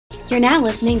You're now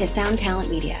listening to Sound Talent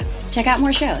Media. Check out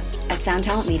more shows at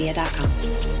soundtalentmedia.com.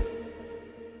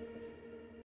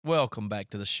 Welcome back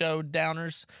to the show,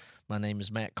 Downers. My name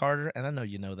is Matt Carter, and I know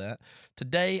you know that.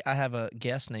 Today, I have a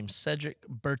guest named Cedric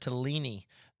Bertellini.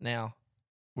 Now,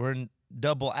 we're in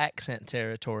double accent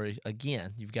territory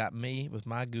again. You've got me with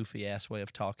my goofy-ass way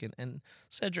of talking, and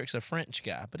Cedric's a French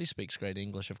guy, but he speaks great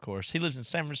English, of course. He lives in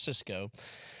San Francisco,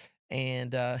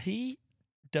 and he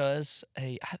does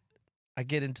I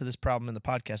get into this problem in the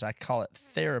podcast. I call it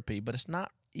therapy, but it's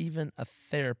not even a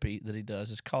therapy that he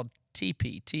does. It's called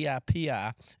Tipi,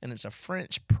 T-I-P-I, and it's a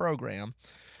French program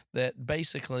that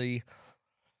basically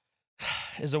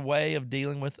is a way of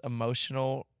dealing with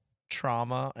emotional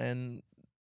trauma and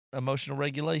emotional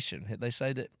regulation. They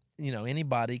say that,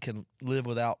 anybody can live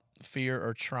without fear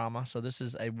or trauma. So this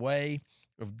is a way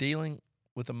of dealing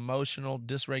with emotional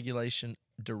dysregulation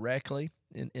directly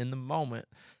in the moment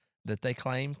that they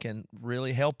claim can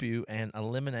really help you and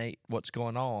eliminate what's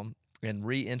going on and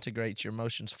reintegrate your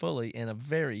emotions fully in a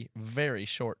very, very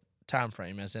short time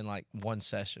frame, as in like one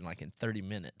session, like in 30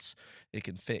 minutes. It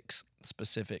can fix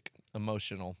specific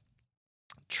emotional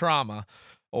trauma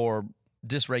or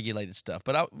dysregulated stuff.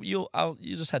 But you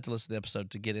just have to listen to the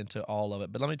episode to get into all of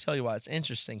it. But let me tell you why it's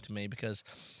interesting to me, because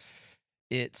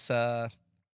it's I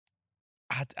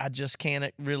just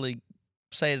can't really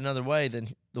say it another way than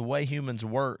the way humans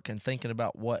work and thinking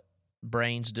about what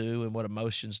brains do and what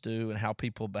emotions do and how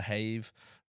people behave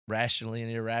rationally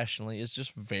and irrationally is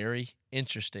just very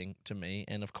interesting to me.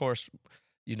 And of course,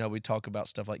 we talk about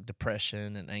stuff like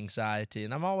depression and anxiety,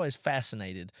 and I'm always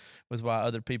fascinated with why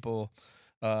other people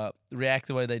react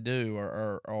the way they do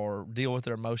or deal with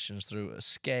their emotions through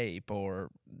escape or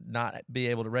not be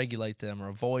able to regulate them or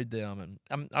avoid them.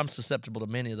 And I'm susceptible to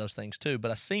many of those things too,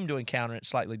 but I seem to encounter it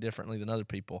slightly differently than other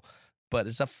people. But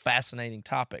it's a fascinating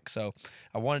topic. So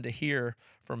I wanted to hear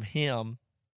from him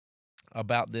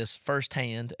about this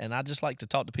firsthand, and I just like to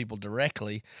talk to people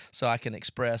directly so I can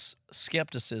express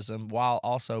skepticism while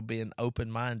also being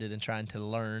open-minded and trying to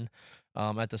learn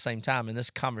at the same time. And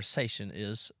this conversation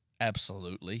is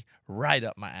absolutely right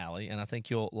up my alley, and I think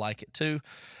you'll like it too.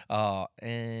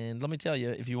 And let me tell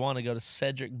you, if you want to go to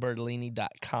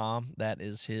cedricbertellini.com, that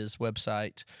is his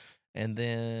website. And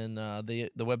then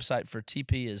the website for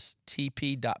TP is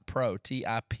tp.pro,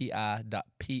 TIPI.pro.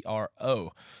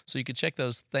 So you can check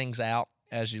those things out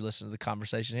as you listen to the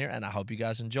conversation here, and I hope you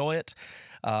guys enjoy it.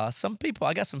 Some people,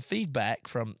 I got some feedback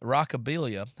from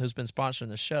Rockabilia, who's been sponsoring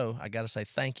the show. I got to say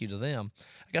thank you to them.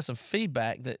 I got some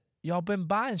feedback that y'all been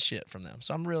buying shit from them,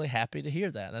 so I'm really happy to hear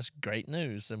that. That's great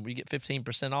news, and we get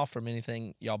 15% off from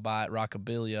anything y'all buy at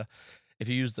Rockabilia if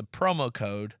you use the promo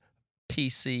code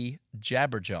PC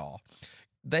Jabberjaw.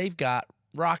 They've got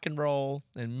rock and roll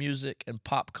and music and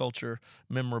pop culture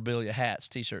memorabilia, hats,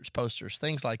 t-shirts, posters,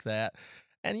 things like that.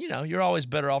 And, you're always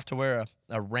better off to wear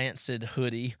a rancid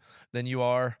hoodie than you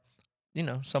are,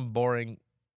 some boring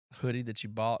hoodie that you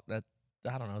bought at,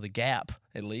 I don't know, the Gap,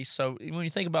 at least. So when you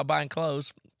think about buying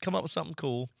clothes, come up with something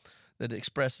cool that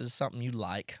expresses something you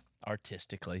like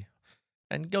artistically.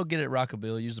 And go get it at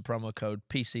Rockabilia. Use the promo code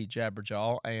PC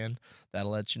Jabberjaw, and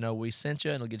that'll let you know we sent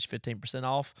you, and it'll get you 15%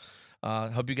 off.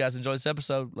 Hope you guys enjoy this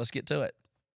episode. Let's get to it.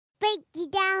 Break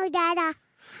it down, Dada.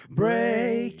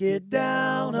 Break it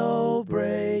down, oh,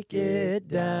 break it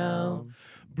down.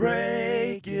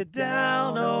 Break it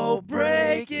down, oh,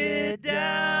 break it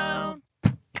down.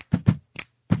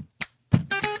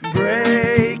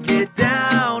 Break it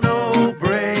down, oh,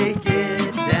 break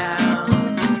it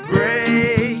down.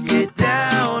 Break it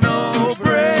down, oh,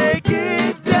 break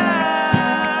it down.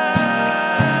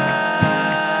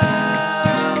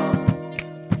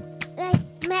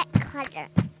 Let's make color.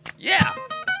 Yeah.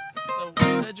 So,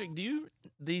 Cedric,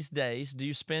 these days, do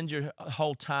you spend your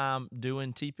whole time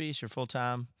doing TP? It's your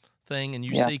full-time thing, and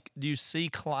do you see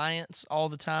clients all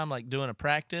the time, like doing a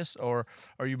practice, or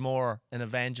are you more an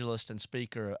evangelist and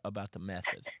speaker about the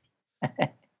method?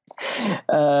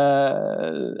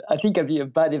 I think I'd be a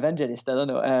bad evangelist. I don't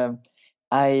know.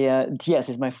 Yes,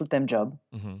 it's my full-time job,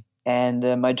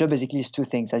 and my job basically is two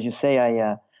things. As you say,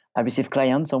 I receive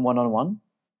clients on one-on-one.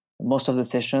 Most of the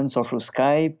sessions are through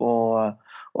Skype or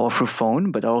through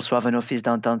phone, but I also have an office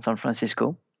downtown San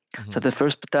Francisco. So that's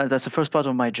the first part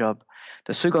of my job.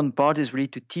 The second part is really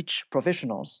to teach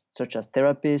professionals such as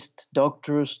therapists,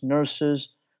 doctors, nurses,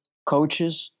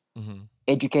 coaches,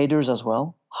 educators as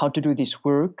well, how to do this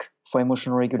work for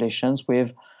emotional regulations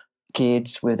with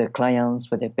kids, with their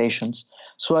clients, with their patients.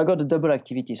 So I got a double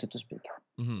activity, so to speak.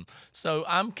 So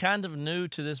I'm kind of new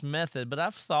to this method, but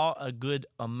I've thought a good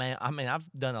amount. I mean, I've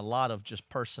done a lot of just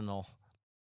personal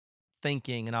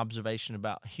thinking and observation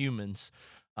about humans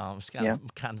It's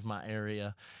kind of my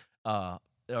area. Or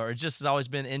it just has always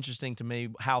been interesting to me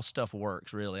how stuff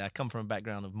works, really. I come from a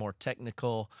background of more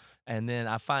technical, and then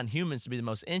I find humans to be the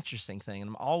most interesting thing. And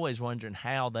I'm always wondering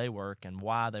how they work and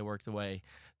why they work the way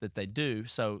that they do.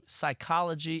 So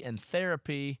psychology and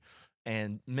therapy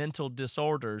and mental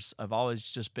disorders have always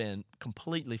just been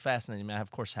completely fascinating. I,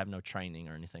 of course, have no training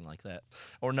or anything like that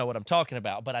or know what I'm talking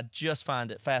about, but I just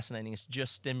find it fascinating. It's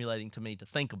just stimulating to me to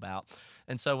think about.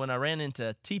 And so when I ran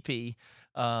into Tipi,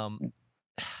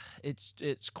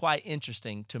 it's quite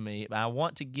interesting to me. I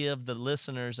want to give the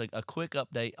listeners a quick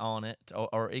update on it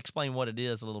or explain what it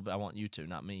is a little bit. I want you to,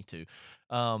 not me to.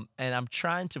 And I'm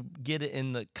trying to get it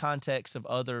in the context of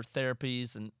other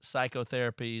therapies and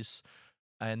psychotherapies.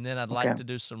 And then I'd like to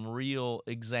do some real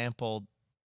example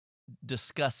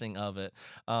discussing of it.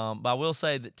 But I will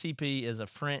say that TP is a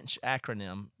French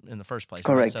acronym in the first place.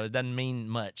 Correct. Right? So it doesn't mean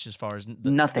much as far as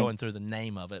Nothing. Going through the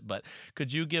name of it. But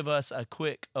could you give us a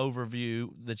quick overview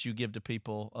that you give to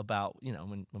people about,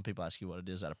 when people ask you what it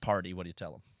is at a party, what do you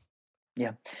tell them?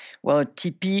 Yeah. Well,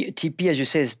 TP, as you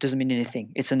say, doesn't mean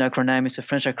anything. It's an acronym. It's a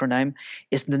French acronym.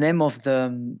 It's the name of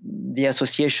the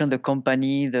association, the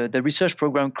company, the research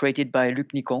program created by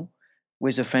Luc Nicon, who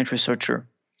is a French researcher.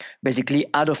 Basically,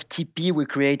 out of TP, we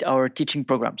create our teaching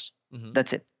programs. Mm-hmm.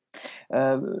 That's it.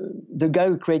 The guy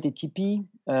who created TP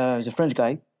is a French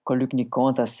guy called Luc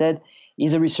Nicon, as I said.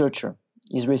 He's a researcher.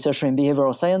 He's a researcher in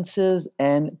behavioral sciences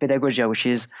and pedagogy, which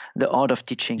is the art of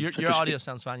teaching. Your audio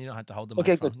sounds fine. You don't have to hold the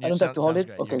microphone. Okay, good. I don't have to hold it?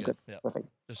 Great. Okay, good. Yeah. Perfect.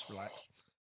 Just relax.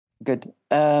 Good.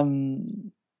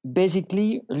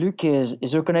 Basically, Luc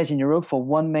is recognized in Europe for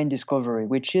one main discovery,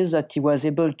 which is that he was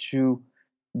able to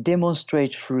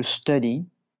demonstrate through study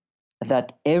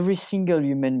that every single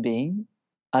human being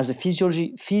has a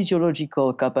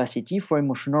physiological capacity for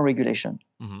emotional regulation.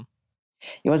 Mm-hmm.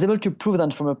 He was able to prove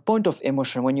that from a point of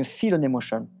emotion, when you feel an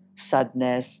emotion,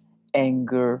 sadness,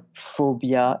 anger,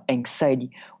 phobia,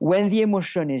 anxiety, when the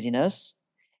emotion is in us,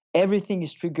 everything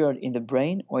is triggered in the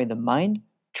brain or in the mind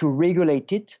to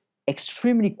regulate it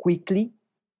extremely quickly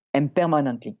and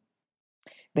permanently.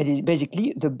 But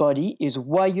basically, the body is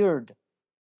wired,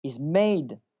 is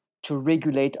made to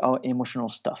regulate our emotional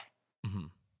stuff. Mm-hmm.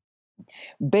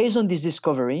 Based on this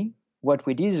discovery, what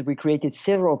we did is we created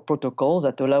several protocols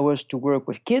that allow us to work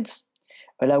with kids,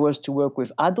 allow us to work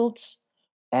with adults,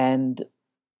 and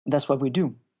that's what we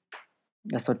do.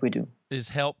 That's what we do. Is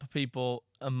help people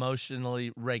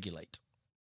emotionally regulate.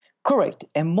 Correct.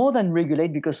 And more than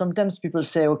regulate, because sometimes people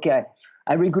say, okay,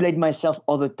 I regulate myself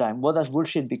all the time. Well, that's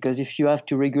bullshit, because if you have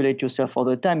to regulate yourself all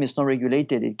the time, it's not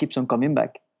regulated. It keeps on coming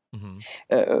back.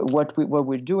 Mm-hmm. What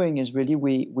we're doing is really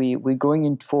we're going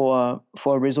in for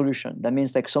a resolution. That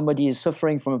means like somebody is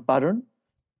suffering from a pattern,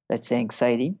 let's say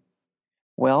anxiety.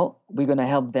 Well, we're going to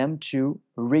help them to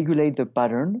regulate the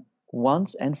pattern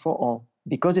once and for all,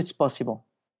 because it's possible.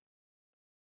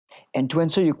 And to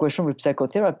answer your question with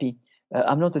psychotherapy,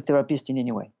 I'm not a therapist in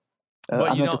any way.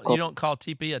 But you don't call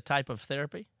TP a type of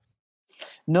therapy?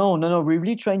 No. We're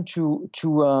really trying to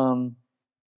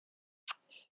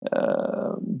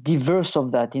diverse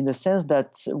of that, in the sense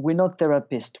that we're not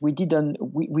therapists.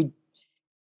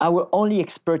 Our only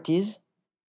expertise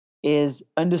is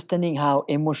understanding how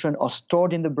emotions are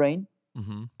stored in the brain,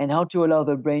 mm-hmm. and how to allow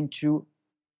the brain to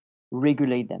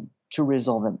regulate them, to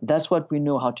resolve them. That's what we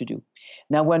know how to do.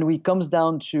 Now, when it comes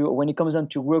down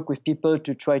to work with people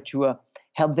to try to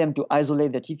help them to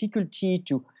isolate the difficulty,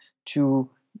 to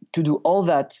do all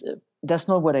that, that's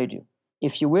not what I do.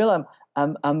 If you will,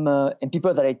 and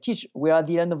people that I teach, we are at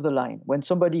the end of the line. When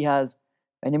somebody has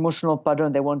an emotional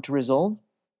pattern they want to resolve,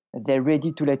 they're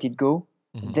ready to let it go,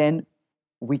 mm-hmm. then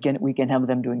we can help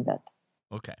them doing that.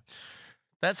 Okay.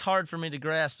 That's hard for me to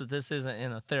grasp that this isn't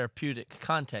in a therapeutic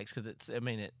context, because is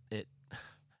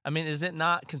it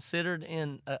not considered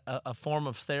in a form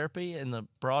of therapy in the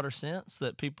broader sense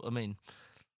that people,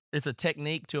 it's a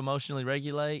technique to emotionally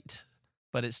regulate,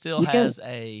 but it still has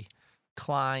a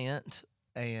client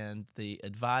and the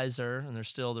advisor, and there's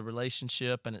still the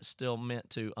relationship, and it's still meant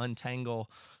to untangle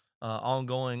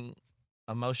ongoing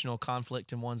emotional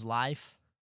conflict in one's life?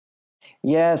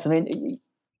 Yes,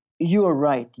 you are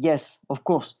right. Yes, of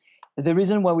course. The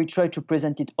reason why we try to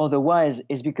present it otherwise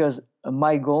is because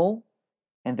my goal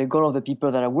and the goal of the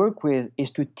people that I work with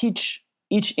is to teach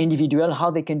each individual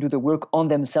how they can do the work on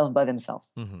themselves by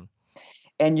themselves. Mm-hmm.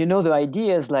 And the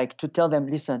idea is like to tell them,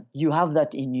 listen, you have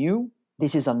that in you.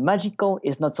 This is unmagical.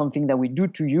 It's not something that we do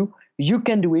to you. You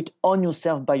can do it on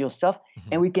yourself by yourself, mm-hmm.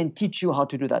 and we can teach you how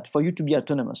to do that for you to be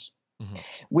autonomous. Mm-hmm.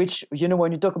 Which,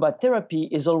 when you talk about therapy,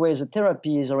 is always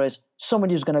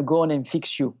somebody who's going to go on and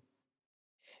fix you.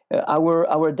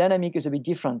 Our dynamic is a bit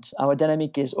different. Our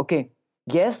dynamic is, okay,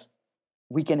 yes,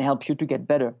 we can help you to get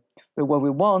better. But what we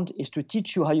want is to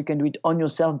teach you how you can do it on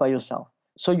yourself by yourself.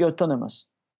 So you're autonomous.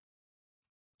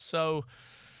 So,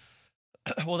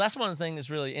 well, that's one of the things that's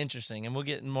really interesting, and we'll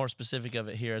get more specific of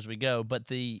it here as we go.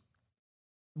 But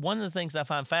one of the things I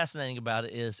find fascinating about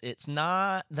it is it's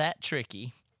not that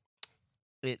tricky.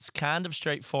 It's kind of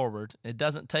straightforward. It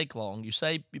doesn't take long. You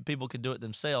say people can do it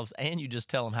themselves, and you just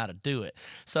tell them how to do it.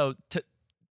 So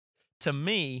to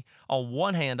me, on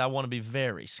one hand, I want to be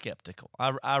very skeptical.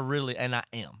 I really, and I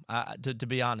am. To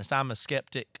be honest, I'm a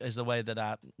skeptic is the way that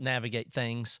I navigate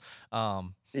things.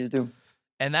 You do.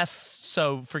 And that's,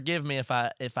 so forgive me if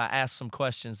I ask some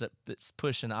questions that's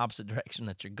pushing the opposite direction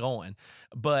that you're going.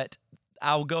 But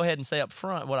I'll go ahead and say up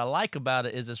front, what I like about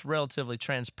it is it's relatively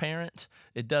transparent.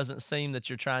 It doesn't seem that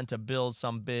you're trying to build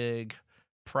some big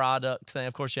product thing.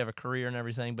 Of course, you have a career and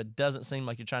everything, but it doesn't seem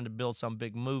like you're trying to build some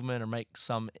big movement or make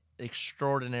some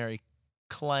extraordinary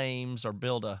claims or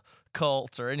build a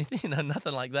cult or anything,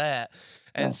 nothing like that.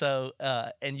 And so,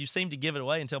 and you seem to give it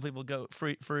away until people go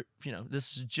free,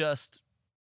 this is just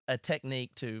a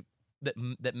technique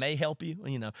that may help you.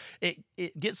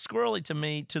 It gets squirrely to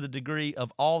me to the degree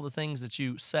of all the things that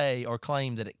you say or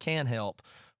claim that it can help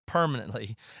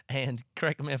permanently, and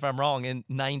correct me if I'm wrong, in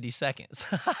 90 seconds.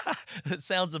 It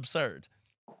sounds absurd.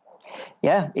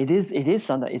 Yeah, it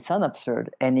sounds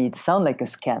absurd, and it sounds like a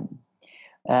scam.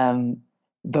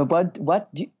 But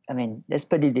let's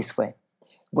put it this way.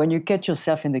 When you cut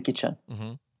yourself in the kitchen,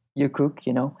 mm-hmm. you cook,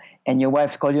 and your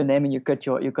wife calls your name and you cut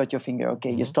your finger, okay,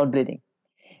 mm-hmm. you start bleeding.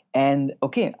 And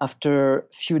okay, after a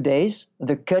few days,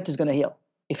 the cut is going to heal.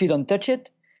 If you don't touch it,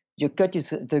 the cut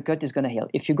is going to heal.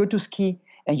 If you go to ski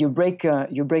and you break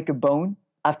a bone,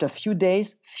 after a few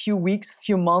days, few weeks,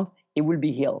 few months, it will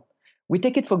be healed. We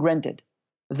take it for granted.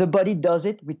 The body does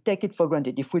it. We take it for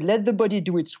granted. If we let the body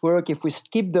do its work, if we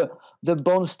keep the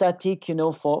bone static,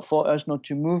 for us not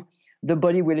to move, the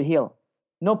body will heal.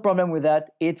 No problem with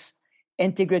that. It's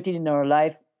integrated in our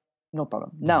life. No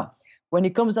problem. Mm-hmm. Now, when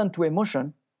it comes down to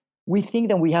emotion, we think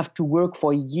that we have to work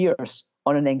for years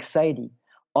on an anxiety,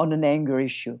 on an anger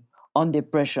issue, on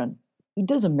depression. It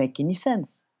doesn't make any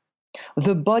sense.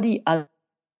 The body has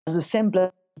the same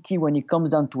plasticity when it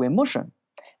comes down to emotion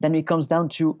than it comes down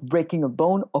to breaking a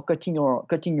bone or cutting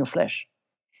your flesh.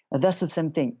 That's the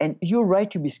same thing. And you're right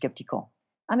to be skeptical.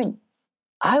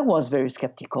 I was very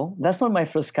skeptical. That's not my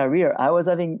first career. I was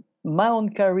having my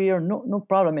own career, no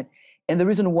problem. And the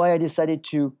reason why I decided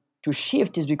to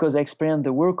shift is because I experienced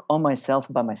the work on myself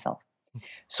by myself.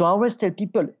 So I always tell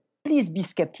people, please be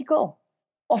skeptical.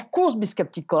 Of course, be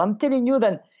skeptical. I'm telling you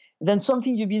that then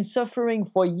something you've been suffering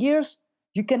for years,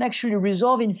 you can actually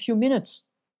resolve in a few minutes.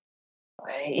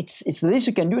 It's the least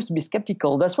you can do is to be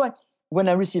skeptical. That's why when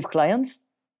I receive clients,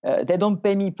 they don't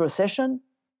pay me per session.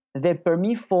 They pay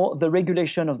me for the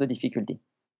regulation of the difficulty.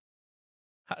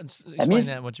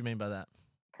 Explain what you mean by that.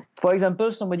 For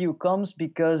example, somebody who comes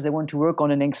because they want to work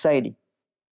on an anxiety.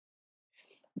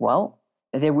 Well,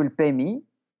 they will pay me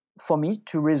for me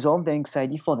to resolve the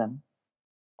anxiety for them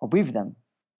or with them.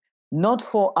 Not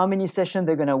for how many sessions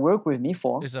they're going to work with me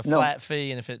for. It's a flat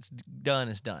fee, and if it's done,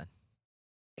 it's done.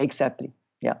 Exactly.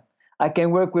 Yeah. I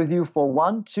can work with you for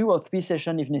 1, 2, or 3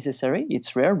 sessions if necessary.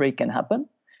 It's rare, but it can happen.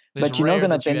 But you're not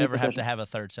going to ever have to have a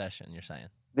third session, you're saying?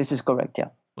 This is correct, yeah.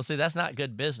 Well, see, that's not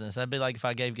good business. That'd be like if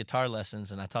I gave guitar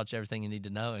lessons and I taught you everything you need to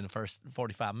know in the first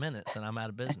 45 minutes, and I'm out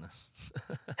of business.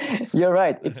 You're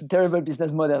right. It's a terrible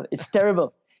business model. It's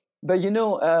terrible. But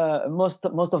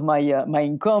most of my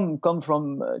income come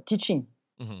from teaching,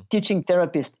 mm-hmm. teaching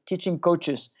therapists, teaching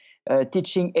coaches,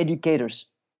 teaching educators.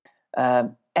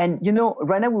 And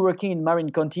right now we're working in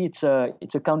Marin County. It's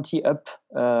a county up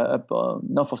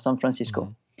north of San Francisco.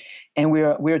 Mm-hmm. And we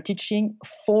are teaching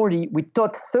 40. We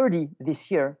taught 30 this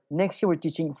year. Next year we're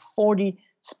teaching 40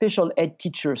 special ed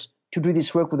teachers to do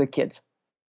this work with the kids.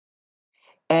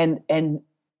 And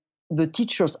the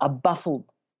teachers are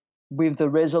baffled with the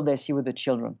result they see with the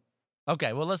children.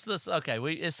 Okay, well let's okay.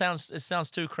 It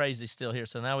sounds too crazy still here.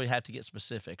 So now we have to get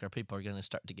specific, or people are going to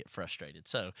start to get frustrated.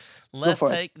 So let's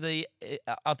take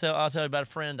I'll tell you about a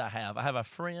friend I have. I have a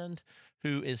friend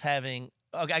who is having.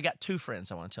 Okay, I got 2 friends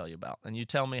I want to tell you about, and you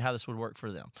tell me how this would work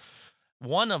for them.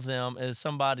 One of them is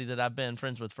somebody that I've been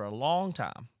friends with for a long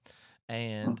time,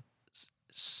 and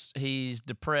he's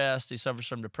depressed. He suffers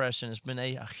from depression. It's been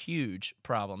a huge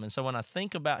problem. And so when I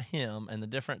think about him and the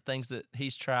different things that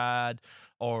he's tried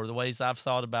or the ways I've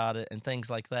thought about it and things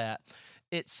like that,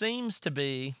 it seems to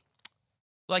be,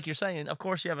 like you're saying, of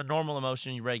course you have a normal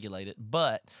emotion, you regulate it,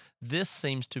 but this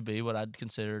seems to be what I'd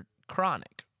consider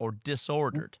chronic or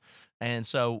disordered. And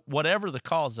so whatever the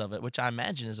cause of it, which I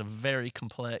imagine is a very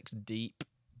complex, deep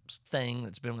thing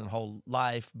that's been with him whole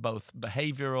life, both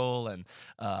behavioral and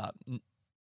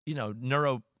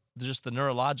just the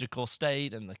neurological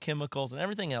state and the chemicals and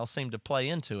everything else seem to play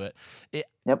into it.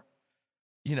 Yep.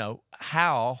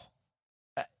 How?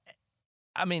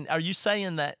 I mean, are you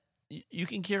saying that you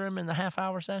can cure him in the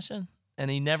half-hour session, and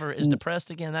he never is depressed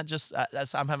again?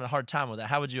 I'm having a hard time with that.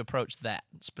 How would you approach that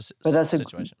specific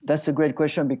situation? That's a great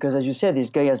question, because, as you said, this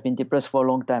guy has been depressed for a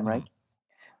long time, right?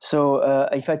 So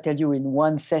if I tell you in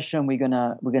one session we're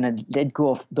gonna let go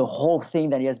of the whole thing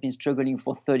that he has been struggling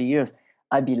for 30 years,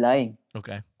 I'd be lying.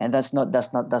 Okay. And that's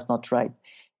not right.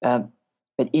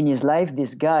 But in his life,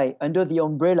 this guy, under the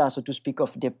umbrella, so to speak,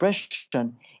 of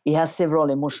depression, he has several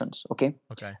emotions. Okay.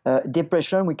 Okay.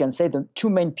 Depression, we can say the two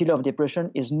main pillars of depression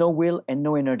is no will and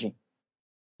no energy.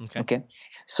 Okay.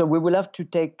 So we will have to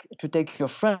take your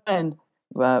friend.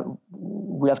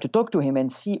 We have to talk to him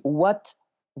and see what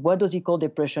does he call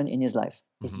depression in his life.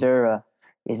 Is there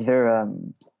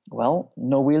no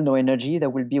will, no energy?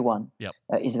 That will be one. Yep.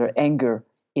 Is there anger?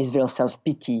 Is there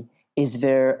self-pity? Is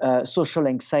there social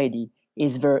anxiety?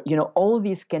 Is there, all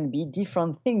these can be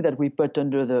different things that we put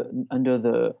under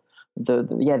the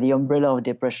umbrella of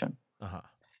depression. Uh-huh.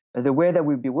 The way that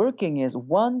we'll be working is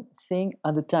one thing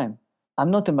at a time.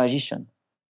 I'm not a magician.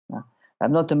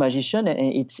 I'm not a magician,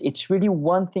 and it's really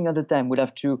one thing at a time. We'll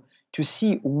have to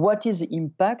see what is the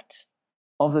impact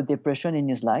of the depression in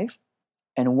his life,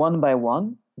 and one by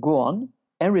one go on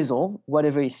and resolve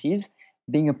whatever he sees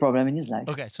being a problem in his life.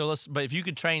 Okay, but if you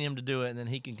could train him to do it, and then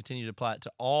he can continue to apply it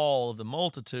to all of the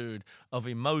multitude of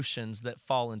emotions that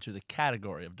fall into the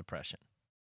category of depression.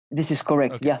 This is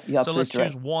correct. Okay. Yeah, you're absolutely So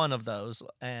let's choose right. one of those.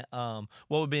 What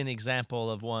would be an example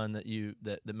of one that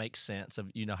that makes sense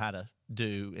of how to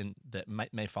do and that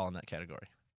may fall in that category?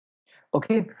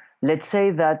 Okay, let's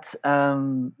say that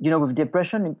with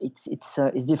depression,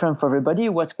 it's different for everybody.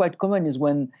 What's quite common is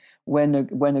when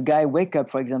a guy wake up,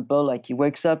 for example, like he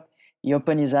wakes up, he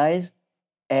open his eyes,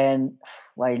 and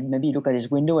maybe you look at his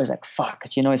window, it's like fuck,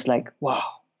 it's like wow,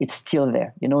 it's still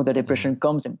there. The depression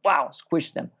comes and wow,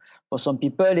 squish them. For some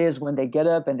people, it is when they get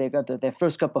up and they got their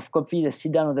first cup of coffee, they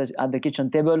sit down at the kitchen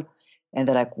table, and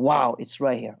they're like, wow, it's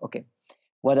right here. Okay,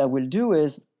 what I will do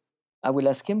is I will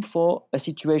ask him for a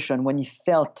situation when he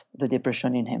felt the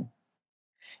depression in him.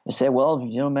 You say, well,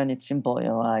 man, it's simple.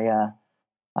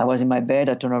 I was in my bed,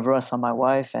 I turned over, I saw my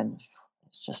wife, and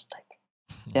it's just like,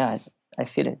 yeah, I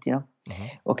feel it,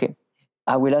 Okay,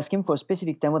 I will ask him for a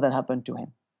specific time what that happened to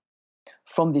him.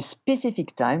 From this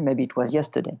specific time, maybe it was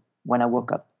yesterday when I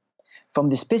woke up. From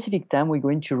this specific time, we're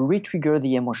going to re-trigger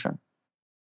the emotion.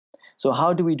 So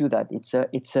how do we do that? It's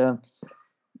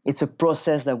a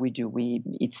process that we do.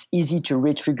 It's easy to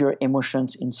re-trigger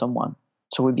emotions in someone.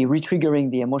 So we'll be re-triggering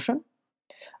the emotion.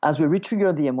 As we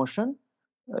re-trigger the emotion,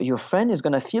 your friend is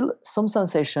going to feel some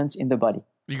sensations in the body.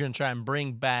 You're going to try and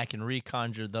bring back and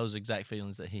reconjure those exact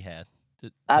feelings that he had.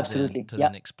 Absolutely. To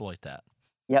then exploit that.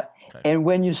 Yeah. Okay. And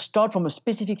when you start from a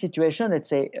specific situation, let's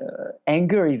say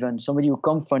anger even, somebody who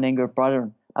comes for an anger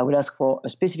pattern, I would ask for a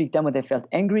specific time when they felt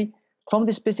angry. From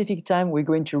this specific time, we're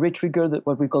going to re-trigger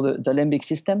what we call the limbic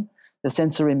system, the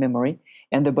sensory memory,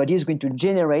 and the body is going to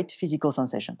generate physical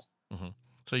sensations. Mm-hmm.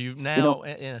 So you've now,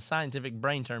 in a scientific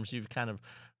brain terms, you've kind of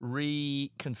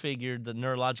reconfigured the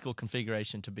neurological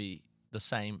configuration to be the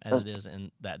same as it is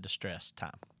in that distress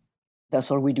time.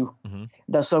 That's all we do. Mm-hmm.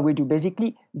 That's all we do.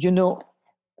 Basically,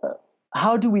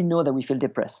 how do we know that we feel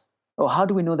depressed? Or how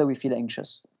do we know that we feel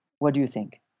anxious? What do you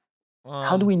think?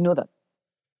 How do we know that?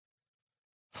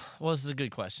 Well, this is a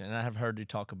good question, and I have heard you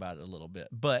talk about it a little bit.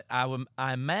 But I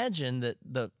imagine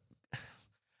that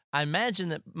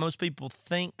most people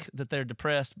think that they're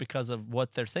depressed because of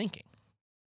what they're thinking.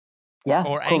 Yeah,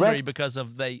 or correct. Angry because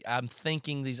of I'm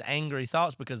thinking these angry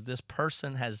thoughts because this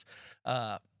person has.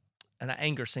 And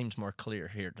anger seems more clear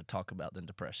here to talk about than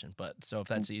depression. But so if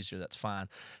that's easier, that's fine.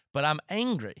 But I'm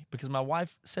angry because my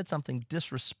wife said something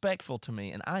disrespectful to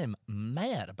me, and I am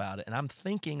mad about it. And I'm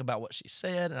thinking about what she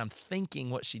said, and I'm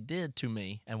thinking what she did to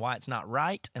me, and why it's not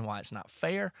right, and why it's not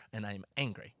fair, and I'm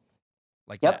angry.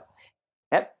 Like that.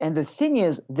 Yep. And the thing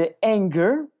is, the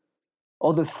anger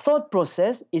or the thought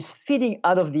process is feeding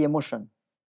out of the emotion,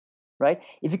 right?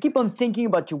 If you keep on thinking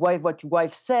about your wife, what your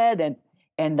wife said,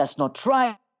 and that's not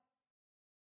right,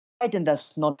 and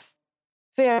that's not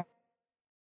fair,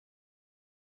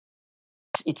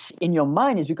 it's in your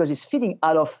mind, is because it's feeding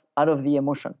out of the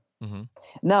emotion. Mm-hmm.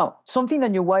 Now, something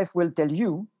that your wife will tell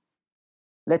you,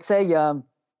 let's say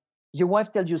your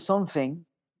wife tells you something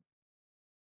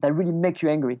that really makes you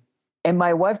angry, and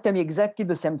my wife tell me exactly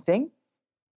the same thing,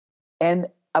 and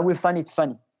I will find it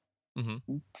funny.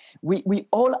 Mm-hmm. We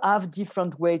all have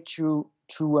different way to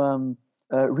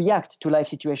react to life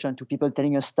situation, to people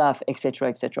telling us stuff, etc.,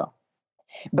 etc.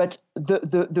 But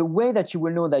the way that you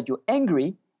will know that you're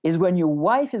angry is when your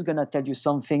wife is gonna tell you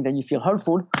something that you feel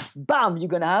hurtful. Bam, you're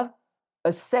gonna have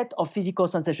a set of physical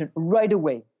sensation right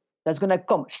away. That's gonna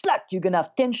come. Slack. You're gonna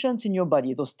have tensions in your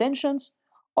body. Those tensions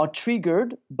are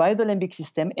triggered by the limbic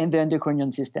system and the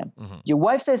endocrine system. Mm-hmm. Your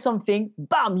wife says something,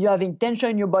 bam, you're having tension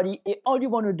in your body. All you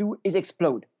want to do is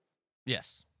explode.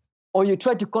 Yes. Or you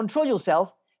try to control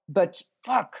yourself, but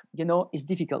fuck, it's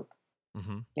difficult.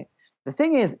 Mm-hmm. Okay. The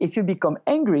thing is, if you become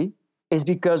angry, it's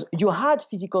because you had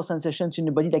physical sensations in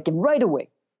your body that came right away.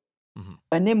 Mm-hmm.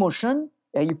 An emotion,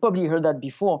 you probably heard that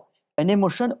before, an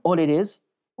emotion, all it is,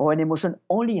 or an emotion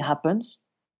only happens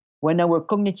when our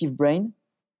cognitive brain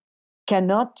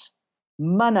cannot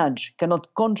manage,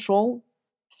 cannot control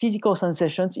physical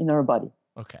sensations in our body.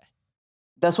 Okay.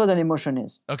 That's what an emotion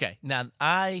is. Okay. Now,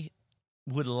 I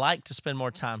would like to spend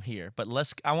more time here, but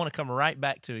I want to come right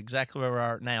back to exactly where we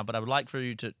are now, but I would like for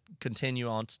you to continue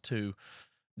on to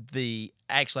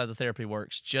actually how the therapy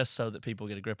works, just so that people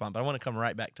get a grip on it. But I want to come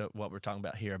right back to what we're talking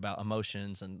about here about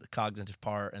emotions and the cognitive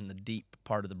part and the deep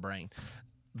part of the brain.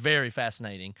 Very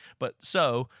fascinating. But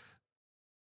so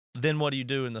then what do you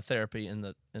do in the therapy in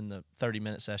the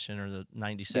 30-minute session or the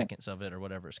 90 seconds of it or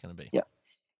whatever it's going to be? Yeah.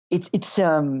 It's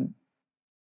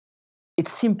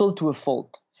simple to a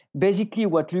fault. Basically,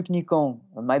 what Luc Nicon,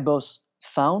 my boss,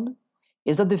 found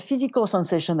is that the physical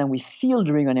sensation that we feel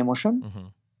during an emotion mm-hmm.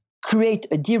 create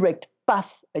a direct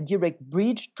path, a direct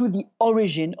bridge to the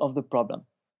origin of the problem,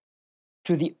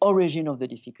 to the origin of the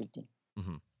difficulty.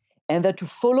 Mm-hmm. And that to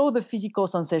follow the physical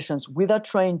sensations without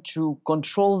trying to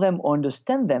control them or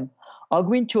understand them are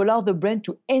going to allow the brain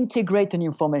to integrate an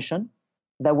information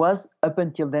that was up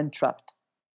until then trapped.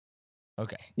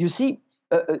 Okay. You see,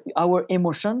 our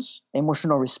emotions,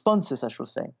 emotional responses, I should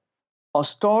say, are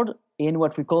stored in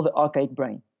what we call the archaic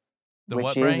brain. The which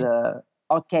what is brain?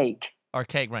 Archaic.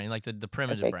 Archaic brain, like the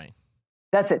primitive brain.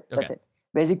 That's it. Okay. That's it.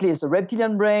 Basically, it's the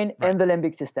reptilian brain and the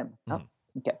limbic system.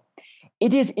 Mm-hmm. Okay.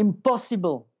 It is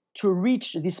impossible to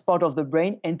reach this part of the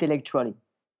brain intellectually.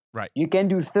 Right. You can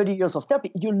do 30 years of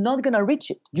therapy. You're not going to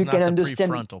reach it. You can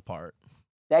understand. Not the prefrontal part.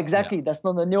 Exactly. Yeah. That's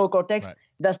not the neocortex. Right.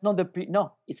 That's not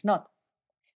no, it's not.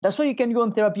 That's why you can go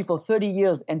on therapy for 30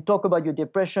 years and talk about your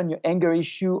depression, your anger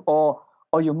issue, or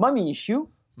your mommy issue.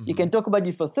 Mm-hmm. You can talk about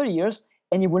it for 30 years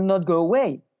and it will not go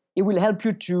away. It will help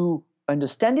you to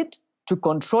understand it, to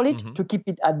control it, mm-hmm. to keep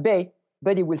it at bay,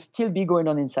 but it will still be going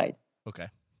on inside. Okay.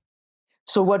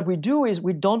 So what we do is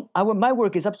my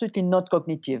work is absolutely not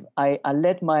cognitive. I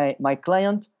let my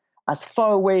client as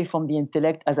far away from the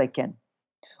intellect as I can.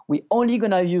 We're only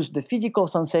going to use the physical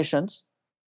sensations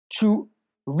to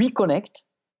reconnect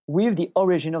with the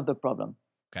origin of the problem.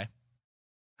 Okay.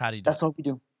 How do you do That's what we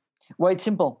do. Well, it's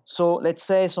simple. So let's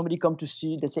say somebody come to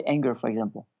see, let's say anger, for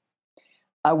example.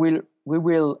 We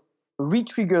will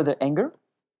re-trigger the anger,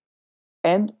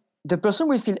 and the person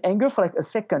will feel anger for like a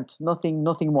second, nothing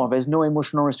more. There's no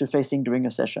emotional resurfacing during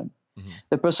a session. Mm-hmm.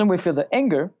 The person will feel the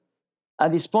anger.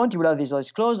 At this point, he will have his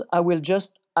eyes closed. I will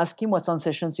just ask him what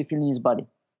sensations he feels in his body.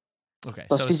 Okay,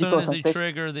 so as soon as you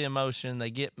trigger the emotion,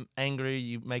 they get angry,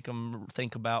 you make them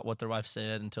think about what their wife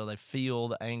said until they feel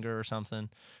the anger or something,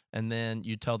 and then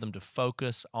you tell them to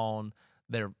focus on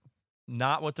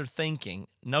not what they're thinking,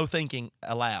 no thinking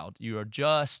allowed. You are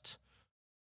just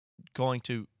going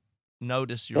to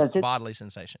notice your bodily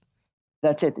sensation.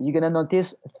 That's it. You're going to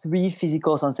notice 3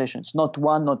 physical sensations, not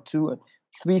 1, not 2,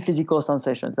 3 physical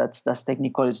sensations. That's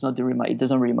technical. It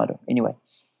doesn't really matter. Anyway,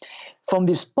 from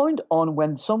this point on,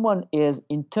 when someone is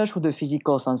in touch with the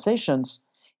physical sensations,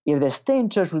 if they stay in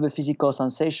touch with the physical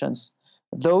sensations,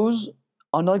 those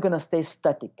are not going to stay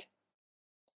static.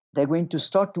 They're going to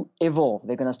start to evolve.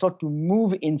 They're going to start to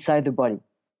move inside the body.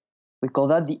 We call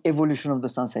that the evolution of the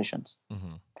sensations.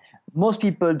 Mm-hmm. Most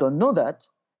people don't know that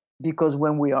because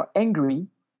when we are angry,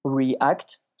 we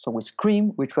react. So we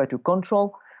scream, we try to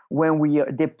control. When we are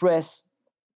depressed,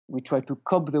 we try to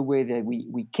cope the way that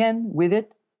we can with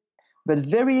it. But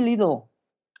very little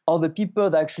of the people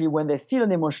that actually, when they feel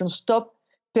an emotion, stop,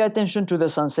 pay attention to the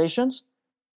sensations,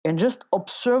 and just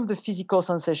observe the physical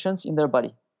sensations in their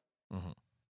body. Mm-hmm.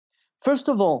 First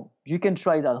of all, you can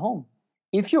try it at home.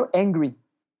 If you're angry,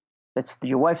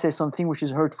 your wife says something which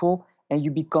is hurtful, and you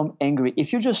become angry.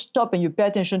 If you just stop and you pay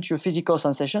attention to your physical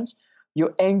sensations,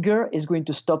 your anger is going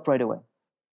to stop right away.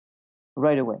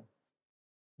 Right away.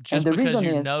 Just because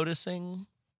you're noticing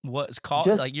what's called,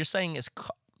 like you're saying it's.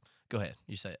 Go ahead,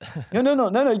 you say it.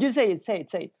 No. You say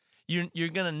it. You're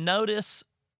going to notice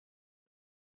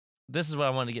this is what I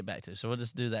wanted to get back to. So we'll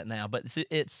just do that now. But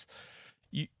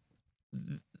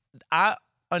I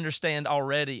understand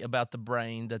already about the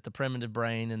brain, that the primitive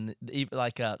brain, and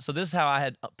so this is how I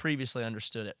had previously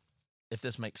understood it. If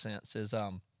this makes sense, is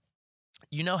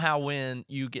you know how when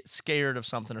you get scared of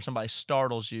something or somebody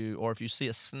startles you, or if you see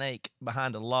a snake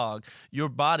behind a log, your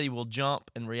body will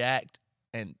jump and react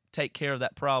and take care of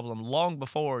that problem long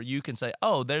before you can say,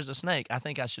 oh, there's a snake, I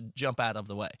think I should jump out of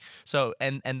the way. So,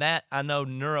 and that, I know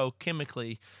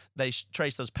neurochemically, they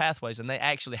trace those pathways, and they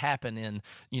actually happen in,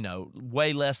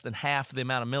 way less than half the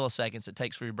amount of milliseconds it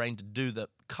takes for your brain to do the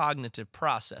cognitive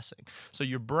processing. So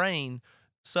your brain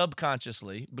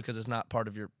subconsciously, because it's not part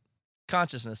of your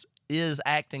consciousness, is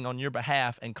acting on your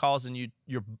behalf and causing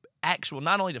your actual,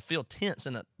 not only to feel tense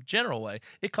in a general way,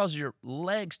 it causes your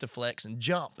legs to flex and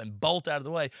jump and bolt out of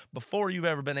the way before you've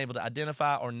ever been able to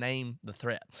identify or name the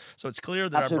threat. So it's clear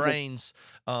that Absolutely. our brains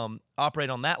operate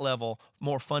on that level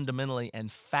more fundamentally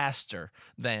and faster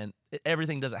than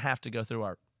everything. Doesn't have to go through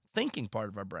our thinking part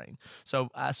of our brain. So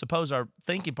I suppose our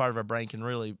thinking part of our brain can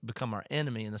really become our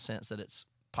enemy in the sense that it's,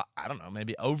 I don't know,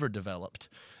 maybe overdeveloped,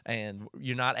 and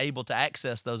you're not able to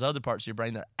access those other parts of your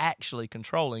brain that are actually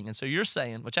controlling. And so you're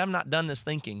saying, which I've not done this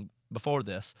thinking before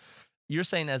this, you're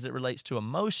saying as it relates to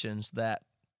emotions that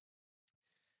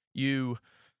your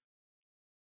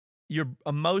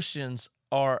emotions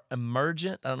are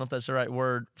emergent, I don't know if that's the right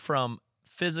word, from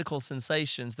physical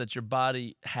sensations that your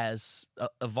body has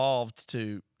evolved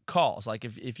to cause. Like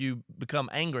if you become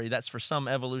angry, that's for some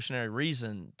evolutionary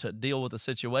reason to deal with a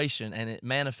situation, and it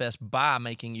manifests by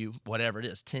making you, whatever it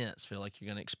is, tense, feel like you're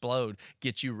going to explode,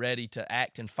 get you ready to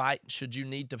act and fight should you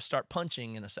need to start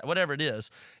punching whatever it is.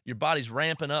 Your body's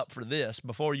ramping up for this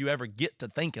before you ever get to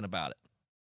thinking about it.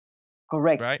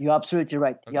 Correct. Right? You're absolutely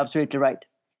right. Okay. You're absolutely right.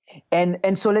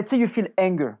 And so let's say you feel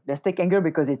anger. Let's take anger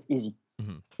because it's easy.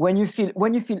 Mm-hmm. When you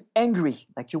feel angry,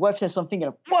 like your wife says something, you're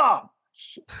like, wow.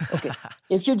 Shit. Okay.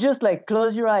 If you just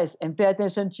close your eyes and pay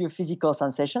attention to your physical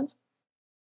sensations,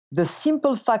 the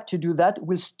simple fact to do that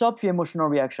will stop your emotional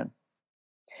reaction.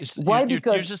 Why?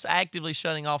 Because you're just actively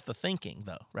shutting off the thinking,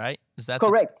 though, right? Is that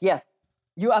correct? Yes,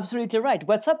 you're absolutely right.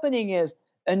 What's happening is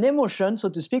an emotion, so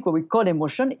to speak, what we call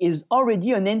emotion, is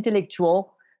already an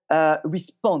intellectual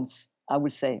response, I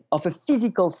would say, of a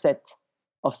physical set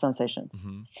of sensations.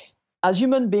 Mm-hmm. As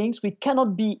human beings, we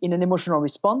cannot be in an emotional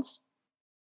response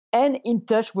and in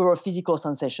touch with our physical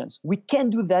sensations. We can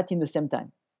do that in the same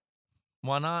time.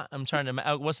 Why not? I'm trying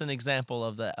to. What's an example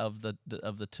of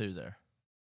the two there?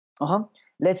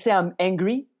 Let's say I'm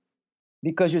angry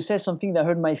because you said something that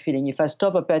hurt my feeling. If I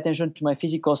stop and pay attention to my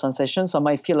physical sensations, I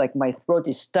might feel like my throat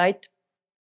is tight,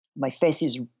 my face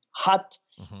is hot,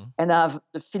 Mm-hmm. and I have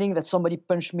the feeling that somebody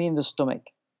punched me in the stomach.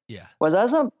 Yeah.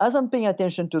 Whereas as I'm paying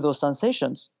attention to those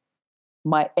sensations,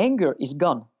 my anger is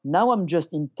gone. Now I'm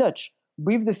just in touch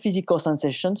with the physical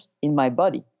sensations in my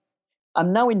body.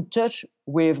 I'm now in touch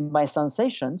with my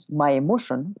sensations, my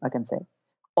emotion, I can say,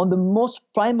 on the most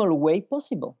primal way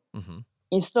possible. Mm-hmm.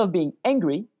 Instead of being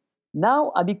angry,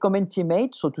 now I become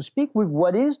intimate, so to speak, with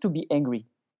what is to be angry.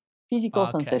 Physical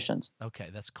sensations. Okay,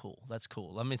 that's cool.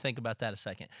 Let me think about that a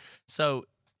second. So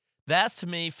that to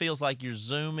me feels like you're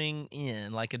zooming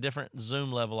in, like a different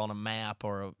zoom level on a map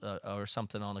or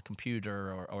something on a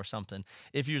computer or something.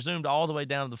 If you're zoomed all the way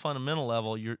down to the fundamental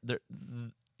level,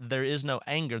 there is no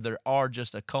anger. There are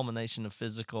just a culmination of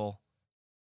physical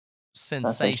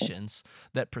sensations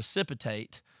that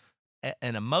precipitate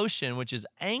an emotion, which is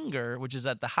anger, which is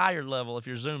at the higher level. If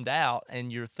you're zoomed out and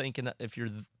you're thinking, if you're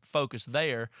focused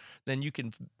there, then you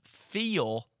can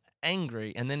feel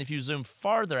angry. And then if you zoom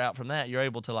farther out from that, you're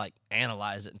able to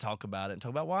analyze it and talk about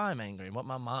why I'm angry and what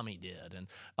my mommy did and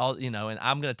all, and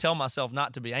I'm going to tell myself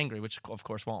not to be angry, which of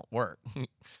course won't work.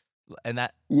 And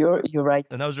that you're right.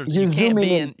 And those are you can't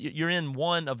be in. You're in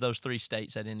one of those three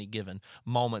states at any given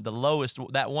moment. The lowest,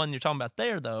 that one you're talking about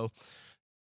there, though,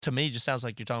 to me just sounds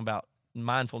like you're talking about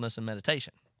mindfulness and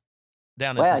meditation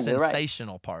down at the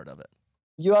sensational part of it.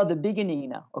 You are the beginning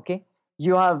now, okay?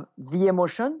 You have the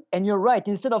emotion, and you're right.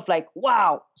 Instead of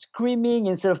wow, screaming,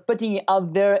 instead of putting it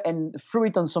out there and throw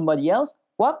it on somebody else,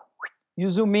 what? You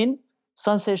zoom in,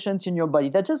 sensations in your body.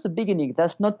 That's just the beginning.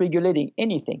 That's not regulating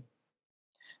anything.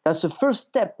 That's the first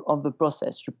step of the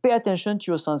process. You pay attention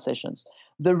to your sensations.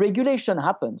 The regulation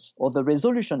happens, or the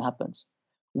resolution happens,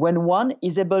 when one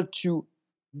is able to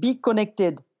be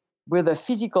connected with the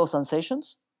physical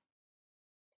sensations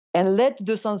and let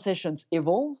the sensations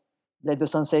evolve, let the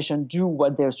sensation do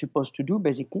what they're supposed to do,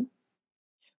 basically,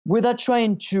 without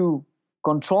trying to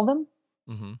control them,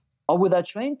 mm-hmm. or without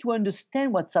trying to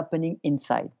understand what's happening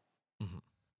inside. Mm-hmm.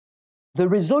 The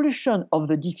resolution of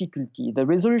the difficulty, the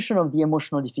resolution of the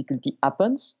emotional difficulty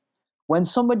happens when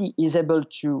somebody is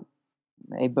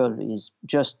is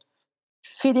just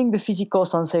feeling the physical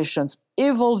sensations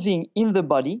evolving in the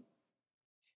body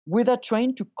without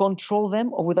trying to control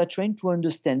them or without trying to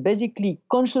understand. Basically,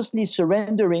 consciously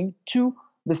surrendering to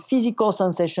the physical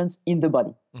sensations in the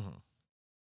body. Mm-hmm.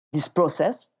 This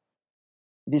process,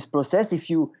 if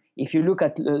you look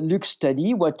at Luke's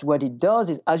study, what it does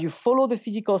is, as you follow the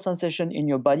physical sensation in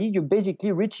your body, you're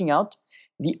basically reaching out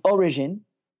the origin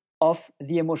of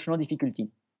the emotional difficulty,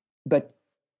 but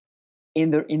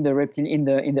in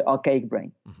the archaic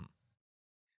brain. Mm-hmm.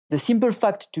 The simple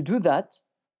fact to do that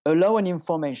allow an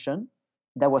information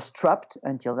that was trapped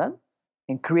until then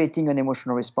and creating an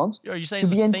emotional response. Are you saying to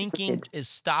be the thinking integrated. is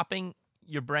stopping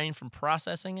your brain from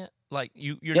processing it? Like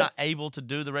you're Yep. not able to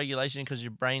do the regulation because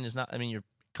your brain is not, your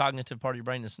cognitive part of your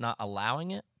brain is not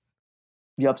allowing it?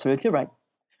 You're absolutely right.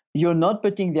 You're not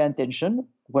putting the attention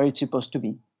where it's supposed to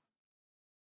be.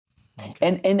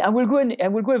 Okay. And I will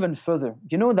go even further.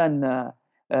 You know, than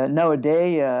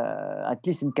nowadays, at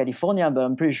least in California, but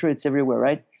I'm pretty sure it's everywhere,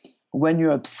 right? When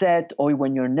you're upset or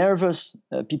when you're nervous,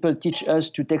 people teach us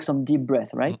to take some deep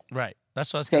breath, right? Right.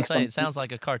 That's what I was going to Take say. some It sounds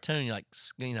like a cartoon. You're like,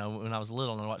 when I was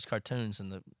little and I watched cartoons and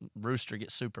the rooster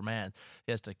gets super mad,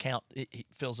 he has to count. He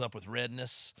fills up with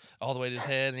redness all the way to his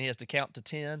head, and he has to count to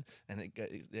 10, and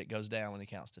it goes down when he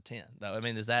counts to 10. Though,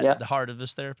 is that the heart of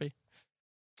this therapy?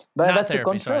 But Not that's therapy. a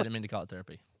control. Sorry, I didn't mean to call it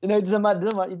therapy. It doesn't matter.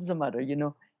 It doesn't matter. You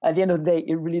know, at the end of the day,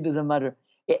 it really doesn't matter.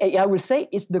 I will say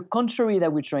it's the contrary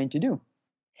that we're trying to do.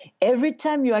 Every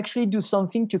time you actually do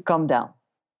something to calm down,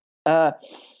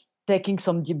 taking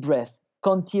some deep breath,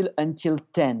 count until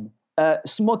 10,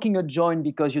 smoking a joint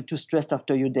because you're too stressed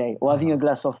after your day, or having a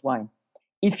glass of wine.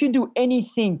 If you do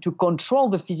anything to control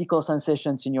the physical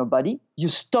sensations in your body, you're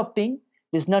stopping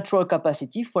this natural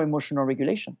capacity for emotional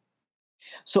regulation.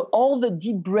 So all the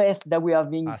deep breath that we have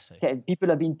people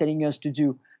have been telling us to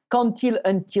do, count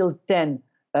until 10,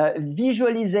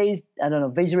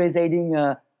 visualizing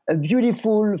a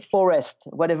beautiful forest,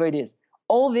 whatever it is.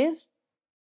 All this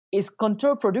is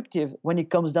counterproductive when it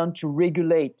comes down to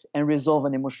regulate and resolve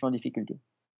an emotional difficulty.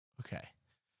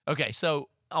 Okay. So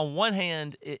on one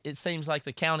hand, it seems like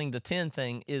the counting to 10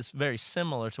 thing is very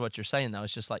similar to what you're saying, though.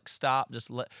 It's just like stop,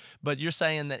 but you're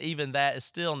saying that even that is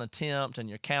still an attempt, and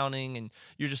you're counting, and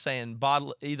you're just saying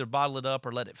either bottle it up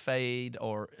or let it fade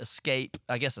or escape.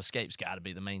 I guess escape's got to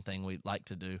be the main thing we like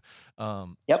to do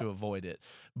to avoid it.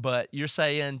 But you're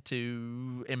saying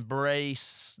to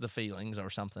embrace the feelings or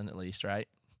something, at least, right?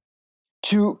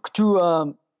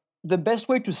 The best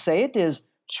way to say it is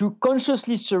to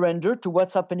consciously surrender to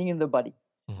what's happening in the body.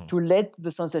 To let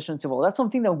the sensations evolve. That's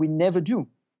something that we never do.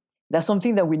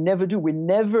 We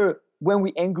never, when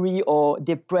we're angry or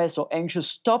depressed or anxious,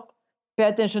 stop, pay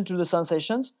attention to the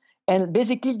sensations, and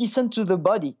basically listen to the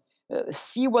body.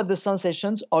 See what the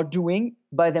sensations are doing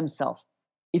by themselves.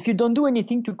 If you don't do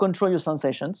anything to control your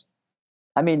sensations,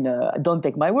 don't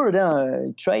take my word,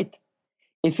 try it.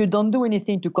 If you don't do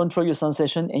anything to control your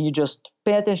sensation and you just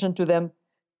pay attention to them,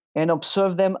 and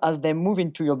observe them as they move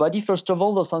into your body. First of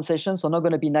all, those sensations are not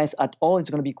going to be nice at all. It's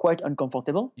going to be quite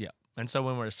uncomfortable. Yeah. And so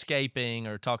when we're escaping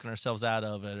or talking ourselves out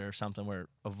of it or something, we're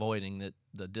avoiding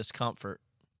the discomfort.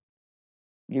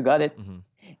 You got it. Mm-hmm.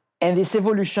 And this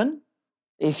evolution,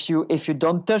 if you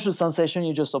don't touch the sensation,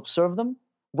 you just observe them.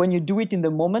 When you do it in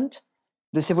the moment,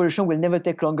 this evolution will never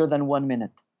take longer than 1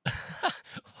 minute.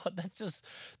 Well, that's just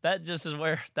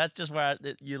where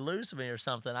you lose me or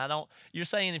something. You're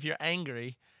saying if you're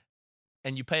angry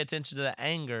and you pay attention to the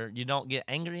anger, you don't get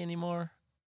angry anymore?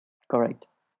 Correct.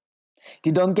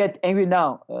 You don't get angry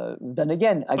now. Then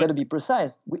again, I got to be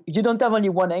precise. You don't have only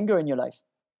one anger in your life.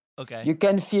 Okay. You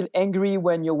can feel angry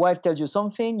when your wife tells you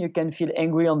something. You can feel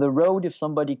angry on the road if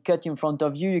somebody cut in front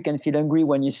of you. You can feel angry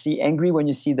when you see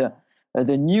the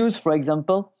news, for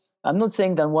example. I'm not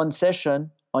saying that one session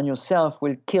on yourself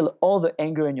will kill all the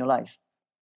anger in your life.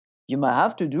 You might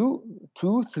have to do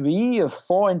 2, 3, or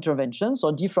 4 interventions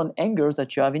or different angers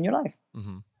that you have in your life.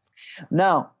 Mm-hmm.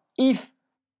 Now, if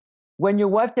when your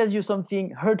wife tells you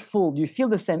something hurtful, you feel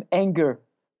the same anger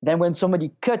than when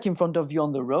somebody cut in front of you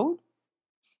on the road,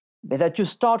 but that you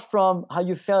start from how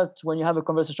you felt when you have a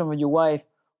conversation with your wife,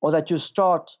 or that you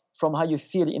start from how you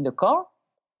feel in the car,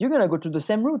 you're going to go to the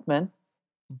same route, man.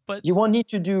 But you won't need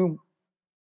to do...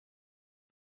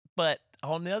 But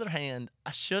on the other hand,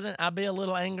 shouldn't I be a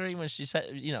little angry when she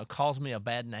said, calls me a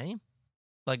bad name?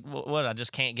 Like, what? I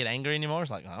just can't get angry anymore?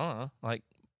 It's like, I don't know. Like,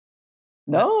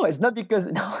 No, it's not because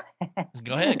no.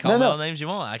 Go ahead, call No, me all no. the names you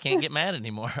want. I can't get mad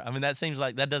anymore. I mean, that seems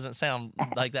like that doesn't sound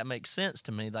like that makes sense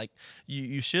to me. Like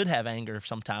you should have anger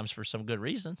sometimes for some good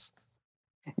reasons.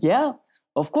 Yeah,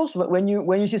 of course. When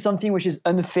you see something which is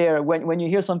unfair, when you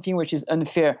hear something which is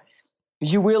unfair,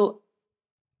 you will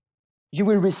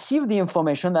receive the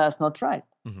information that's not right.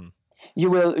 Mm-hmm. You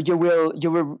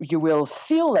will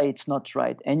feel that it's not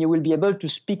right, and you will be able to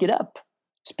speak it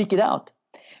out.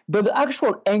 But the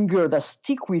actual anger that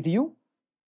stick with you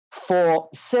for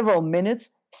several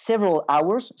minutes, several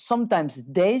hours, sometimes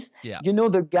days. Yeah. You know,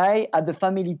 the guy at the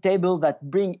family table that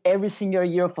bring every single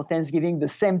year for Thanksgiving the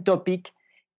same topic,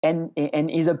 and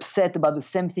is upset about the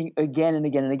same thing again and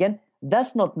again and again.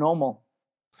 That's not normal.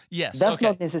 Yes. That's Okay.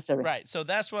 not necessary. Right. So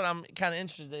that's what I'm kind of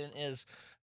interested in is,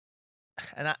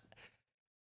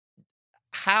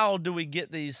 how do we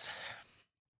get these,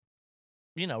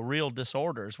 real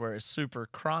disorders where it's super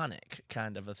chronic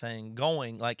kind of a thing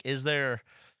going? Like, is there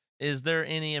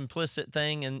any implicit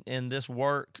thing in this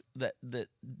work that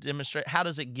demonstrate how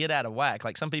does it get out of whack?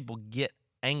 Like some people get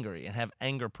angry and have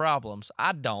anger problems.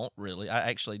 I don't really. I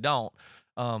actually don't.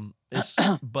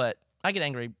 But I get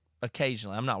angry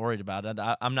occasionally. I'm not worried about it.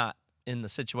 I'm not in the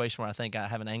situation where I think I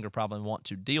have an anger problem and want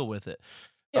to deal with it.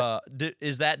 Yeah.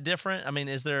 Is that different? I mean,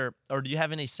 is there, or do you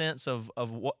have any sense of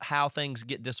how things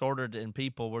get disordered in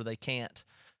people where they can't,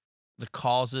 the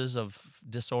causes of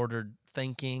disordered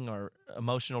thinking or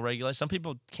emotional regulation? Some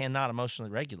people cannot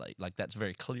emotionally regulate. Like that's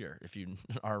very clear if you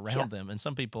are around them, and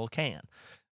some people can.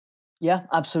 Yeah,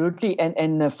 absolutely.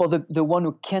 And for the one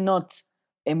who cannot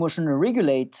emotionally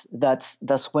regulate, that's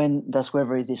where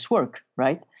this work,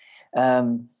 right?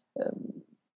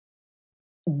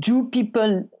 Do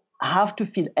people have to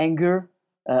feel anger?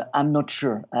 I'm not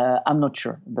sure.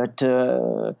 But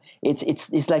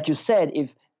it's like you said.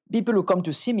 If people who come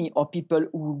to see me or people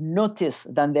who notice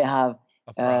that they have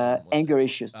anger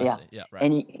issues, I see. Yeah, right.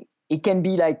 and it can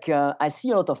be like I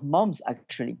see a lot of moms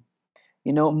actually.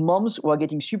 Moms who are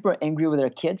getting super angry with their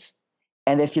kids,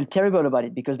 and they feel terrible about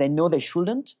it because they know they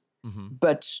shouldn't. Mm-hmm.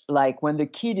 But like when the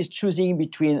kid is choosing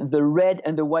between the red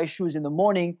and the white shoes in the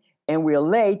morning, and we're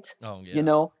late,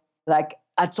 like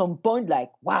at some point, like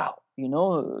wow,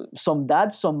 some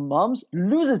dads, some moms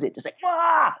loses it. It's like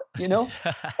wow, and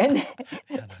I know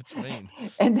what you mean.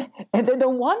 and they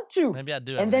don't want to. Maybe I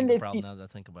do have And an then anger they problem feel. now that I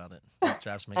think about it. It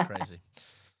drives me crazy.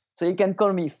 So you can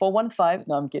call me 415.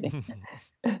 No, I'm kidding.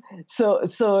 So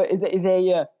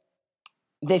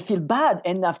they feel bad,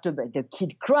 and after the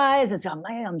kid cries and says,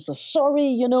 I'm so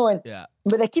sorry, and Yeah.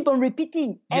 but they keep on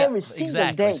repeating every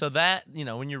single day. So that,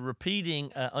 when you're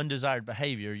repeating undesired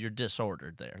behavior, you're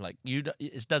disordered there. Like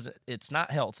it's not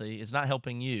healthy, it's not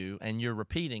helping you, and you're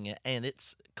repeating it, and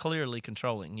it's clearly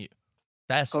controlling you.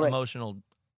 That's Correct.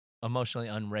 emotionally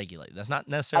unregulated. That's not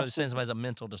necessarily the same Absolutely. as a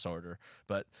mental disorder,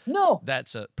 but No,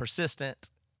 that's a persistent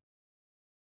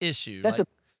issue.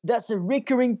 that's a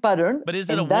recurring pattern. But is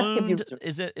it and a that can be wound?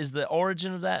 observed. Is the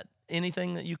origin of that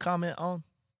anything that you comment on?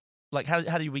 Like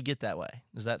how do we get that way?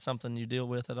 Is that something you deal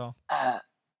with at all?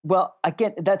 Well, I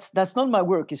can. That's not my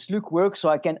work. It's Luke's work, so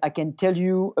I can tell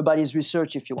you about his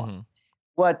research if you want.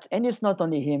 Mm-hmm. And it's not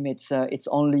only him. It's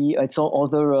all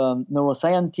other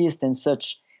neuroscientists and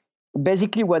such.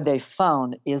 Basically, what they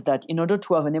found is that in order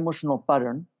to have an emotional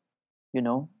pattern,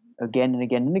 again and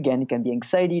again and again, it can be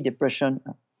anxiety, depression.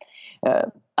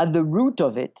 At the root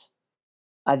of it,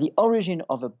 at the origin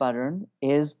of a pattern,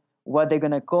 is what they're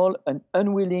going to call an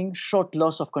unwilling short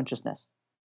loss of consciousness.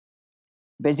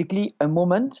 Basically, a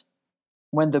moment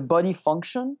when the body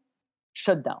function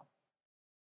shut down.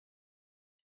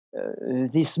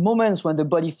 These moments when the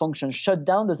body function shut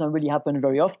down doesn't really happen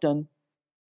very often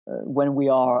when we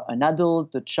are an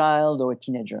adult, a child, or a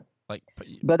teenager.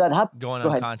 But that happens. Going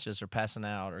unconscious or passing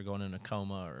out or going in a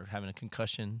coma or having a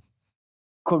concussion.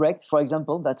 Correct. For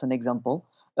example, that's an example.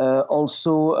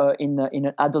 Also, in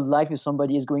an adult life, if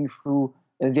somebody is going through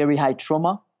a very high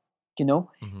trauma,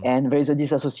 Mm-hmm. and there is a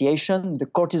disassociation, the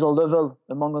cortisol level,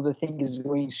 among other things, is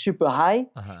going super high.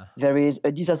 Uh-huh. There is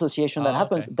a disassociation that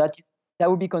happens. Okay. That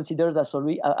would be considered as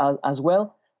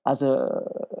well as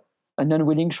an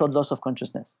unwilling short loss of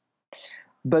consciousness.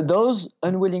 But those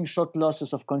unwilling short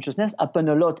losses of consciousness happen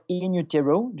a lot in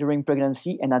utero during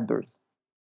pregnancy and at birth.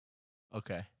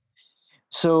 Okay.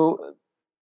 So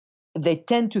they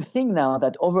tend to think now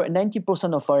that over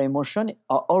 90% of our emotions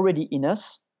are already in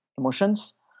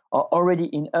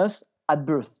us at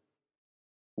birth,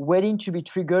 waiting to be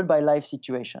triggered by life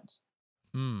situations.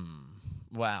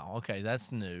 Wow. Okay,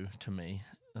 that's new to me.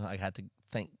 I had to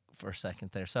think for a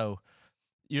second there. So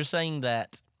you're saying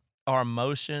that our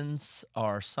emotions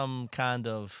are some kind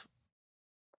of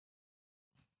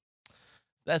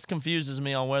That confuses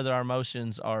me on whether our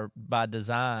emotions are by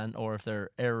design or if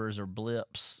they're errors or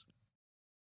blips,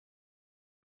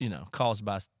 caused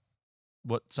by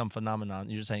some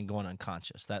phenomenon. You're saying going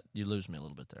unconscious. That you lose me a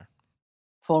little bit there.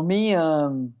 For me,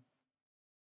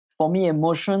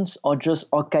 emotions are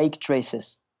just archaic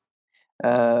traces.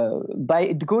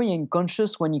 By going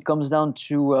unconscious, when it comes down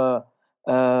to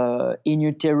in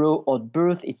utero or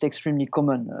birth, it's extremely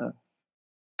common.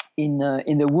 In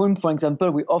the womb, for example,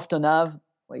 we often have.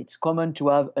 It's common to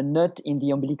have a nut in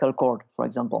the umbilical cord, for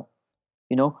example.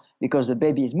 Because the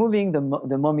baby is moving,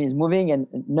 the mommy is moving, and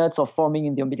nuts are forming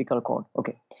in the umbilical cord.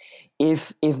 Okay,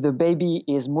 if the baby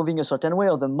is moving a certain way,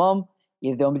 or the mom,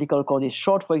 if the umbilical cord is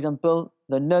short, for example,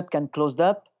 the nut can close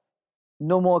up,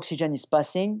 no more oxygen is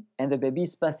passing, and the baby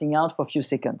is passing out for a few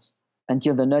seconds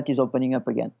until the nut is opening up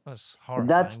again. That's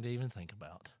horrifying to even think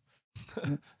about.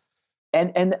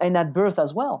 and at birth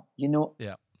as well,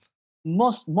 Yeah.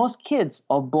 Most kids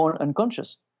are born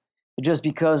unconscious, just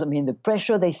because the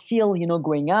pressure they feel,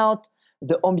 going out,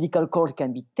 the umbilical cord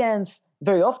can be tense.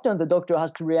 Very often the doctor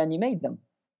has to reanimate them.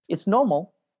 It's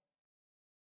normal.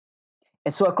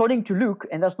 And so according to Luke,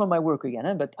 and that's not my work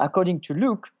again, but according to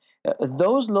Luke,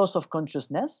 those loss of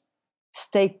consciousness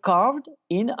stay carved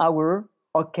in our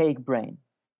archaic brain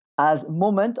as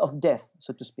moment of death,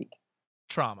 so to speak.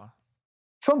 Trauma,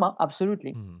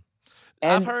 absolutely. Mm-hmm.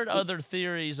 I've heard other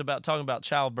theories about talking about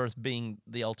childbirth being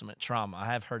the ultimate trauma. I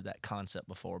have heard that concept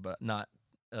before, but not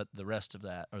the rest of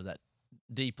that or that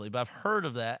deeply. But I've heard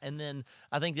of that. And then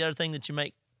I think the other thing that you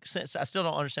make sense, I still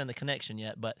don't understand the connection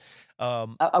yet, but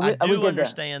I do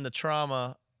understand the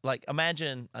trauma. Like,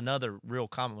 imagine another real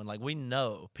common one. Like, we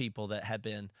know people that have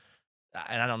been,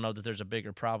 and I don't know that there's a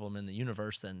bigger problem in the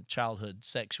universe than childhood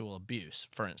sexual abuse,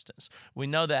 for instance. We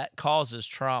know that causes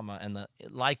trauma, and the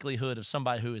likelihood of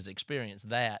somebody who has experienced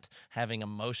that having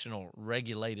emotional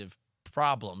regulative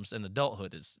problems in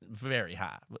adulthood is very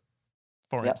high,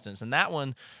 for instance. And that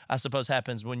one, I suppose,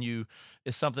 happens when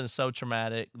if something is so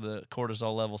traumatic, the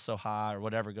cortisol level so high or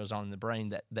whatever goes on in the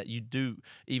brain that you do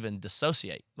even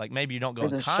dissociate. Like, maybe you don't go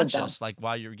unconscious like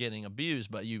while you're getting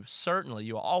abused, but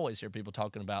you'll always hear people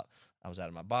talking about, I was out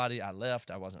of my body, I left,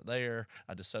 I wasn't there,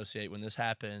 I dissociate when this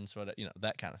happens,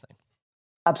 that kind of thing.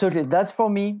 Absolutely. That, for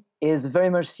me, is very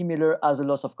much similar as a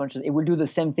loss of consciousness. It will do the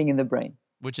same thing in the brain.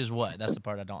 Which is what? That's the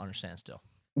part I don't understand still.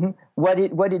 Mm-hmm.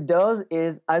 What it does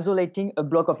is isolating a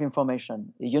block of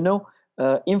information.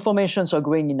 Informations are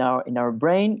going in our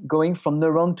brain, going from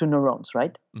neuron to neurons,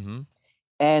 right? Mm-hmm.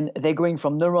 And they're going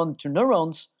from neuron to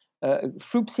neurons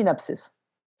through synapses.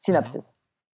 Synapses.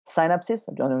 Synapses?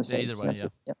 I don't know. Either way,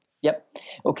 yeah. Yep.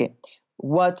 Okay.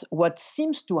 What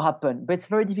seems to happen, but it's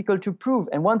very difficult to prove.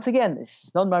 And once again, this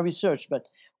is not my research, but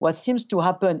what seems to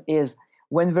happen is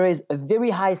when there is a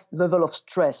very high level of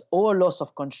stress or loss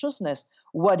of consciousness,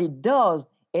 what it does,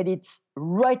 and it's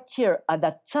right here at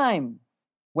that time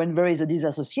when there is a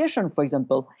disassociation, for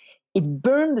example, it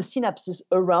burns the synapses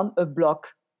around a block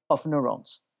of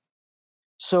neurons.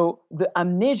 So the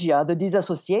amnesia, the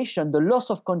disassociation, the loss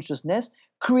of consciousness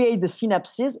create the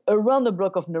synapses around the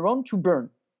block of neuron to burn.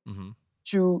 Mm-hmm.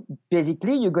 To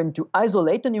basically, you're going to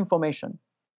isolate an information.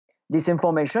 This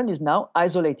information is now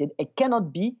isolated. It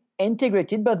cannot be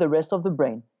integrated by the rest of the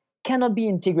brain, cannot be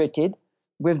integrated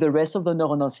with the rest of the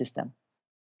neuronal system.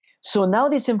 So now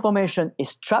this information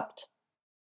is trapped,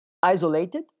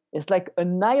 isolated. It's like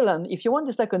an island. If you want,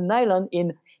 it's like an island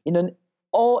in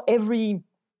every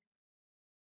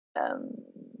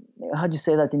how do you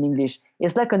say that in English?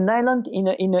 It's like an island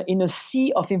in a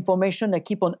sea of information that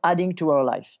keep on adding to our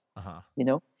life.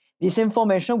 Uh-huh. This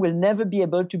information will never be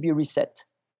able to be reset.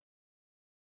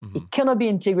 Mm-hmm. It cannot be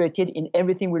integrated in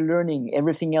everything we're learning,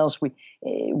 everything else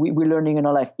we're learning in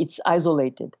our life. It's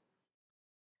isolated.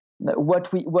 Now,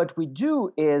 what we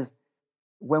do is,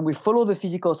 when we follow the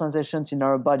physical sensations in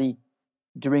our body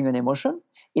during an emotion,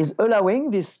 is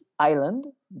allowing this island,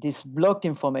 this blocked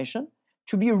information,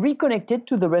 to be reconnected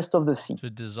to the rest of the sea. To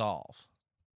dissolve.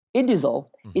 It dissolved.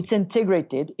 Mm-hmm. It's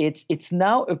integrated. It's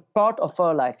now a part of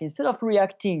our life. Instead of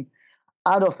reacting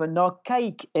out of an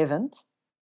archaic event,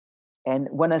 and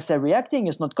when I say reacting,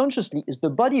 it's not consciously, it's the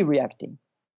body reacting.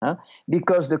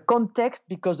 Because the context,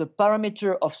 because the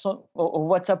parameter of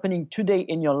what's happening today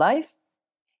in your life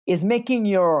is making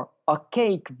your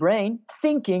archaic brain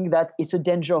thinking that it's a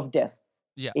danger of death.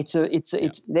 Yeah,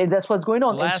 that's what's going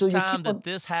on. Last time that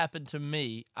this happened to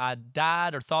me, I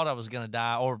died or thought I was going to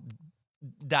die, or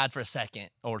died for a second,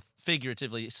 or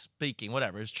figuratively speaking,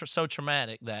 whatever. It's so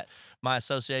traumatic that my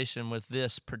association with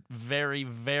this very,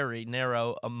 very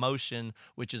narrow emotion,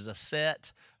 which is a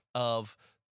set of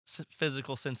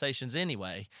physical sensations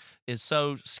anyway is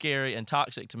so scary and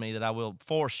toxic to me that I will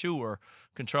for sure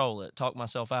control it, talk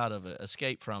myself out of it,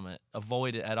 escape from it,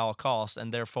 avoid it at all costs,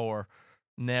 and therefore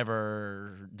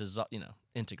never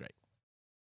integrate.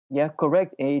 Yeah,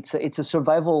 correct. It's a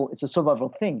survival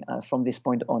thing from this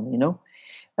point on,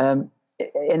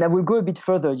 and I will go a bit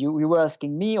further. You were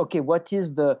asking me, okay, what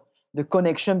is the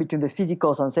connection between the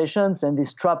physical sensations and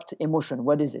this trapped emotion?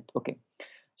 What is it? Okay,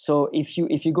 so if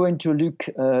you go into Luke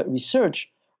research,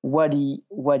 what he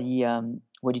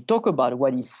talk about,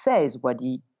 what he says, what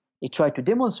he tried to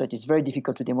demonstrate, is very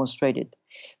difficult to demonstrate it,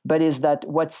 but is that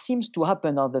what seems to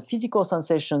happen are the physical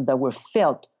sensations that were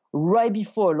felt right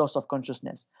before a loss of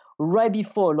consciousness, right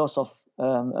before a loss of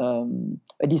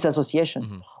a disassociation.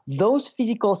 Mm-hmm. Those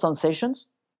physical sensations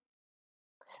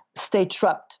stay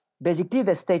trapped. Basically,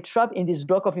 they stay trapped in this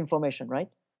block of information, right?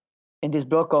 In this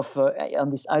block of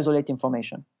on this isolated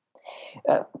information.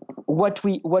 What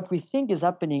we think is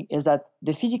happening is that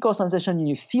the physical sensation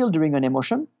you feel during an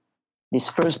emotion, this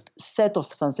first set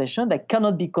of sensations that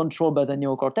cannot be controlled by the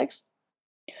neocortex,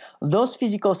 those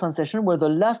physical sensations were the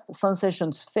last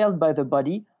sensations felt by the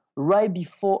body right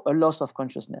before a loss of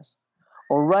consciousness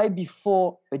or right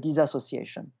before a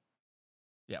disassociation.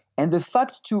 Yeah. And the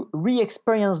fact to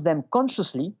re-experience them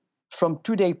consciously from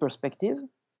today's perspective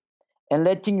and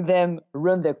letting them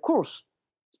run their course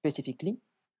specifically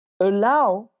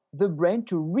allow the brain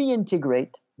to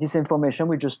reintegrate this information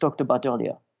we just talked about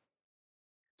earlier.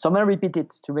 So I'm going to repeat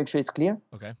it to make sure it's clear.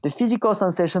 Okay. The physical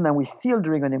sensation that we feel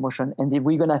during an emotion, and if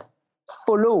we're going to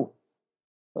follow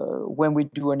when we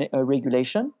do a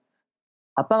regulation,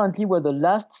 apparently were the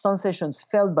last sensations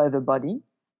felt by the body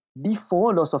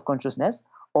before loss of consciousness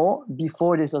or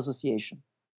before disassociation.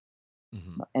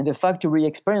 Mm-hmm. And the fact to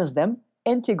re-experience them,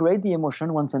 integrate the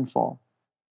emotion once and for all.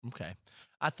 Okay.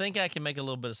 I think I can make a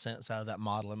little bit of sense out of that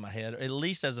model in my head, at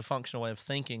least as a functional way of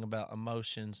thinking about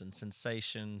emotions and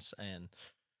sensations and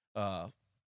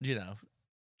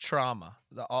trauma,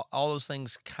 all those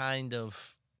things kind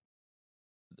of,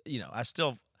 I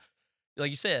still, like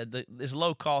you said, it's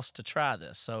low cost to try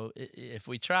this. So if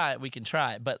we try it, we can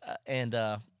try it. But,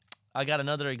 I got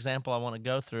another example I want to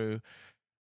go through.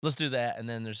 Let's do that. And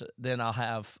then I'll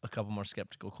have a couple more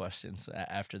skeptical questions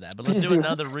after that. But let's do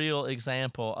another real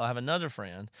example. I have another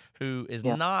friend who is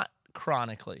not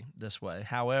chronically this way.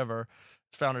 However,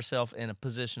 found herself in a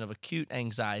position of acute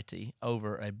anxiety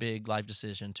over a big life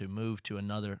decision to move to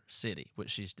another city,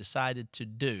 which she's decided to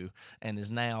do, and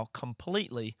is now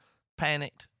completely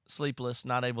panicked, sleepless,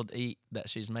 not able to eat, that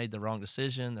she's made the wrong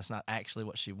decision, that's not actually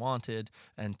what she wanted,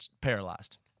 and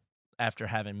paralyzed after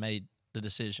having made the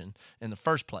decision in the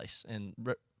first place in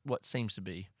what seems to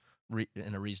be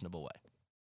in a reasonable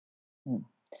way.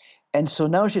 And so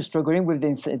now she's struggling with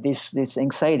this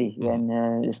anxiety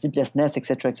and sleeplessness,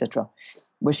 etc., etc.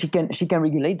 But she can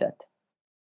regulate that.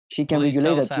 She can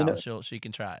regulate that. How she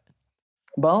can try it.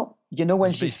 Well,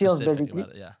 when she feels basically,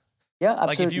 it, yeah, absolutely.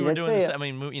 Like if you were doing this,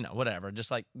 whatever. Just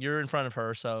like you're in front of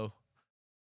her, so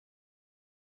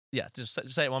yeah. Just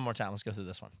say it one more time. Let's go through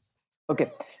this one. Okay.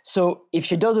 So if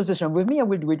she does a session with me, I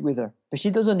will do it with her. But she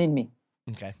doesn't need me.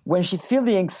 Okay. When she feels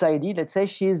the anxiety, let's say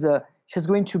she's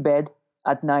going to bed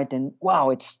at night and wow,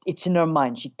 it's in her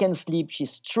mind. She can't sleep.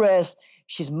 She's stressed.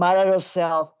 She's mad at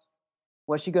herself.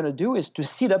 What she's going to do is to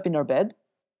sit up in her bed,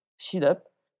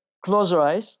 close her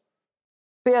eyes,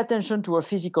 pay attention to her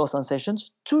physical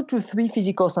sensations, 2 to 3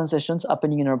 physical sensations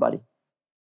happening in her body.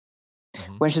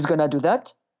 Mm-hmm. When she's going to do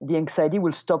that, the anxiety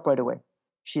will stop right away.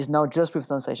 She's now just with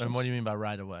sensations. And what do you mean by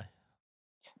right away?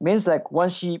 Means like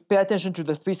once she pay attention to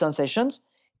the 3 sensations,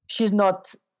 she's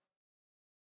not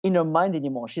in her mind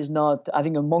anymore. She's not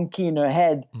having a monkey in her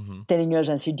head telling her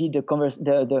that she did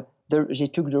she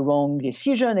took the wrong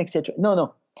decision, etc.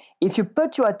 No. If you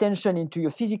put your attention into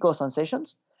your physical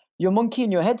sensations, your monkey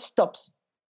in your head stops.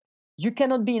 You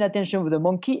cannot be in attention with the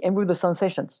monkey and with the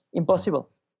sensations. Impossible.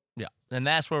 Yeah, and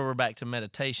that's where we're back to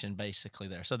meditation basically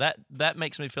there. So that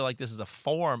makes me feel like this is a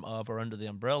form of or under the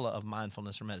umbrella of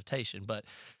mindfulness or meditation. But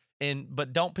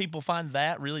don't people find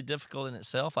that really difficult in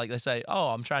itself? Like they say, oh,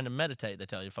 I'm trying to meditate. They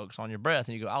tell you focus on your breath.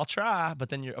 And you go, I'll try. But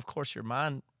then, of course, your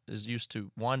mind is used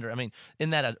to wander. I mean,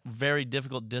 isn't that a very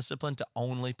difficult discipline to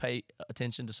only pay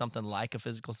attention to something like a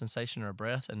physical sensation or a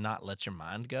breath and not let your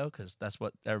mind go? Because that's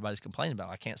what everybody's complaining about.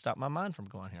 I can't stop my mind from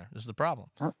going here. This is the problem.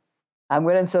 I'm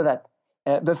going to answer that.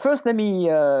 But first, let me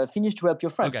finish to help your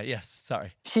friend. Okay, yes,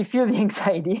 sorry. She feels the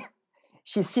anxiety.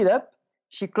 She sit up.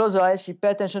 She closes her eyes. She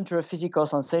pay attention to her physical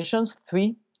sensations,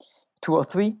 2 or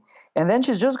 3. And then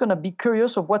she's just going to be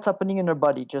curious of what's happening in her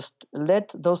body. Just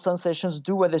let those sensations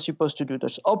do what they're supposed to do.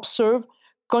 Just observe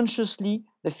consciously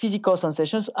the physical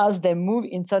sensations as they move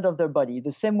inside of their body,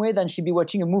 the same way that she'd be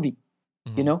watching a movie.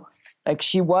 You know, like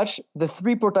she watched the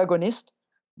three protagonists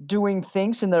doing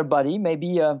things in their body.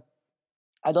 Maybe,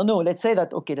 I don't know, let's say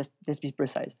that, okay, let's be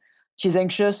precise. She's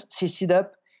anxious, she sits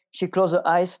up, she closes her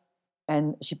eyes,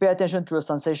 and she pays attention to her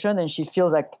sensation, and she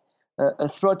feels like her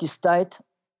throat is tight.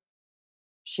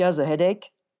 She has a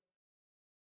headache,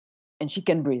 and she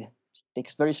can breathe. She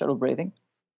takes very shallow breathing.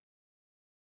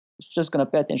 She's just going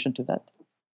to pay attention to that.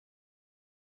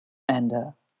 And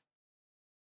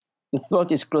the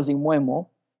throat is closing more and more.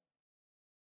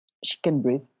 She can't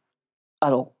breathe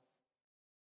at all.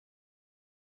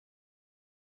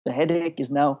 The headache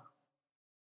is now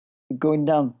going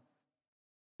down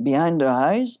behind her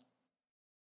eyes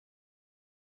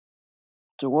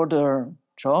toward her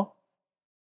jaw.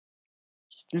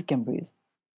 She still can breathe.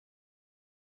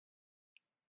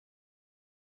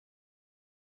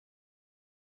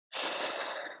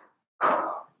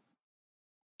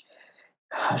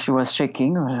 She was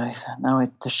shaking. Now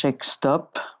the shake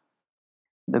stopped.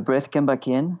 The breath came back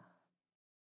in.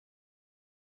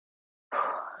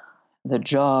 The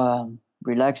jaw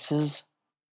relaxes.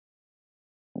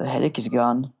 The headache is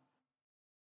gone.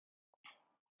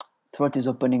 Throat is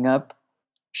opening up.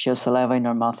 She has saliva in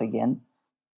her mouth again.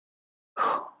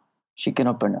 She can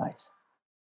open her eyes.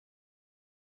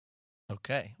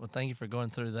 Okay. Well, thank you for going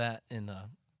through that in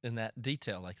that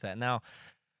detail like that. Now,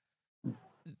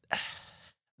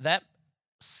 that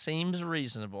seems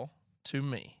reasonable to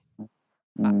me.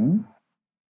 Mm-hmm.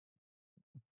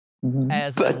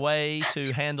 As a way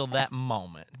to handle that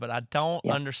moment, but I don't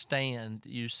understand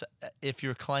you if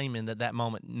you're claiming that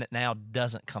moment now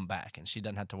doesn't come back and she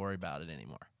doesn't have to worry about it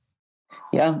anymore.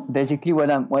 Yeah, basically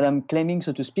what I'm claiming,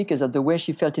 so to speak, is that the way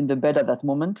she felt in the bed at that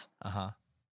moment,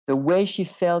 the way she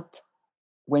felt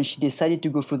when she decided to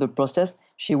go through the process,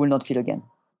 she will not feel again.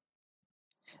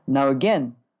 Now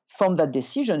again, from that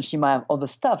decision, she might have other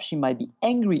stuff. She might be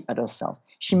angry at herself.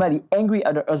 She might be angry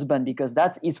at her husband because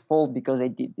that's his fault because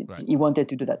he wanted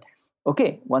to do that.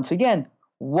 Okay, once again,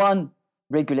 one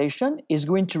regulation is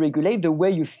going to regulate the way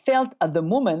you felt at the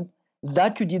moment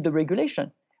that you did the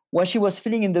regulation. What she was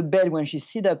feeling in the bed when she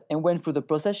sit up and went through the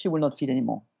process, she will not feel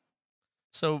anymore.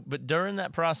 So, but during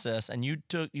that process, and you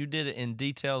did it in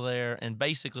detail there, and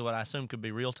basically what I assume could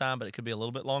be real time, but it could be a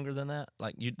little bit longer than that.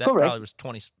 Like that Correct. probably was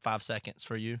 25 seconds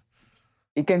for you.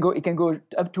 It can go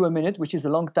up to a minute, which is a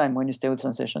long time when you stay with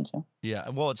sensations. Yeah.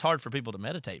 Well, it's hard for people to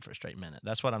meditate for a straight minute.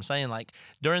 That's what I'm saying. Like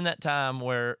during that time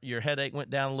where your headache went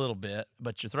down a little bit,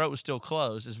 but your throat was still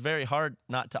closed, it's very hard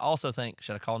not to also think,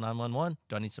 should I call 911?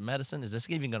 Do I need some medicine? Is this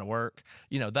even going to work?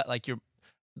 You know, that like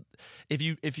if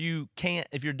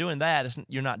you're doing that,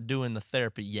 you're not doing the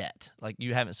therapy yet. Like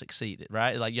you haven't succeeded,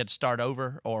 right? Like you had to start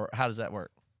over, or how does that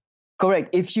work? Correct.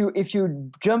 If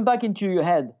you jump back into your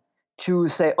head to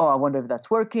say, oh, I wonder if that's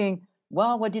working.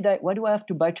 Well, what do I have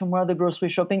to buy tomorrow at the grocery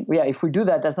shopping? Well, yeah, if we do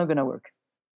that, that's not going to work,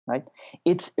 right?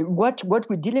 It's what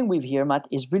we're dealing with here, Matt,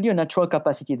 is really a natural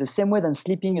capacity. The same way that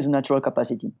sleeping is a natural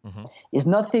capacity. It's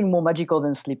nothing more magical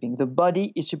than sleeping. The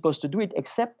body is supposed to do it,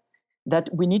 except that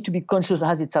we need to be conscious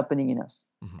as it's happening in us.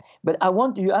 But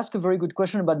you ask a very good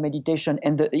question about meditation,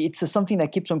 and it's something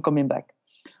that keeps on coming back.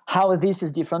 How this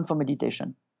is different from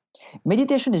meditation.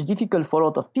 Meditation is difficult for a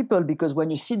lot of people because when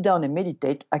you sit down and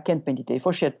meditate, I can't meditate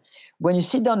for shit. When you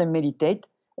sit down and meditate,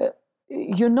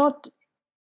 you're not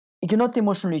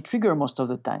emotionally triggered most of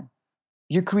the time.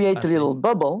 You create a little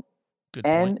bubble,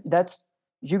 and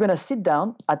you're gonna sit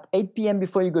down at 8 p.m.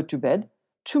 before you go to bed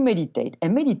to meditate.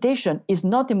 And meditation is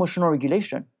not emotional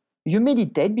regulation. You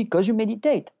meditate because you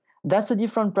meditate. That's a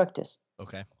different practice.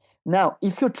 Okay. Now,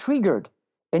 if you're triggered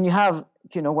and you have,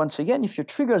 once again, if you're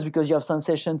triggered because you have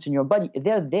sensations in your body,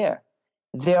 they're there.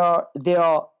 They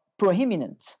are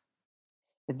proeminent.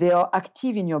 They are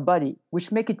active in your body,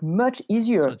 which make it much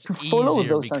easier to follow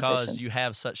those sensations. Because you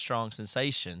have such strong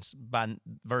sensations by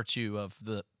virtue of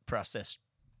the process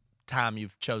time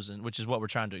you've chosen, which is what we're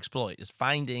trying to exploit, is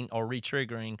finding or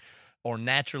re-triggering or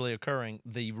naturally occurring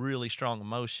the really strong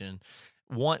emotion.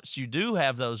 Once you do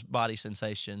have those body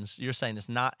sensations, you're saying it's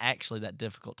not actually that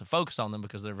difficult to focus on them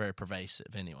because they're very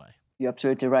pervasive anyway. You're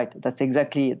absolutely right. That's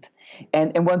exactly it.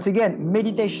 And once again,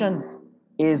 meditation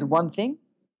is one thing,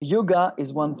 yoga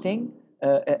is one thing,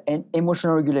 and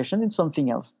emotional regulation is something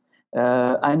else.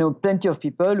 I know plenty of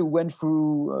people who went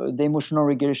through the emotional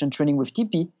regulation training with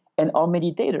Tipi and are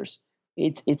meditators.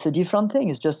 It's a different thing.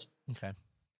 It's just okay.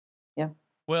 Yeah.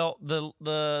 Well,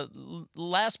 the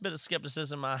last bit of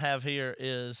skepticism I have here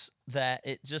is that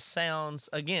it just sounds,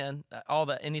 again,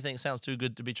 anything sounds too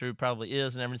good to be true probably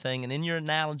is and everything. And in your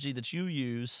analogy that you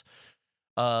use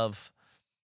of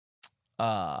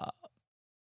uh,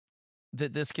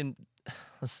 that this can,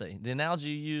 let's see, the analogy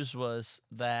you used was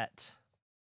that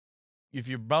if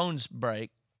your bones break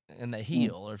and they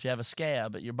heal, or if you have a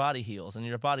scab, but your body heals, and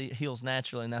your body heals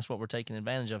naturally, and that's what we're taking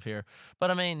advantage of here.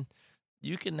 But I mean,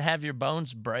 you can have your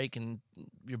bones break and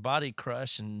your body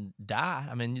crush and die.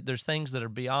 I mean, there's things that are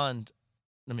beyond.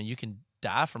 I mean, you can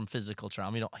die from physical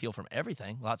trauma. You don't heal from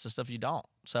everything. Lots of stuff you don't.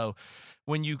 So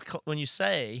when you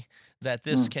say that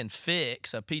this can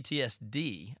fix a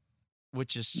PTSD,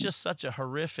 which is just such a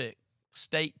horrific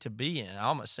state to be in,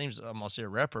 it seems almost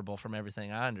irreparable from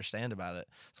everything I understand about it.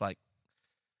 It's like,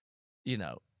 you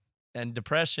know, and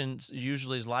depression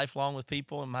usually is lifelong with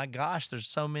people. And my gosh, there's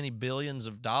so many billions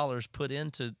of dollars put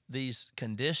into these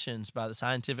conditions by the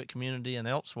scientific community and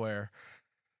elsewhere,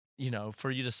 you know, for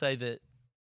you to say that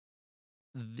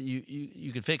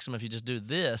you could fix them if you just do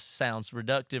this sounds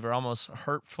reductive or almost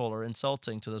hurtful or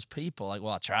insulting to those people. Like,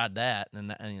 well, I tried that,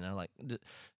 and you know, like,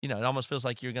 you know, it almost feels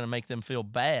like you're going to make them feel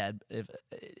bad.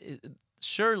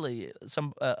 Surely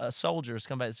a soldier has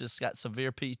come back that's just got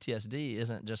severe PTSD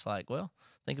isn't just like, well,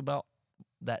 think about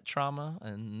that trauma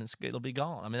and it'll be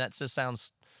gone. I mean, that just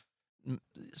sounds.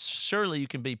 Surely you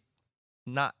can be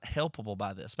not helpable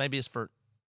by this. Maybe it's for.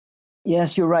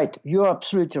 Yes, you're right. You're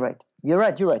absolutely right. You're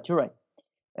right.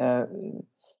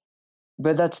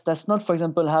 But that's not, for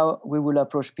example, how we will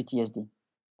approach PTSD.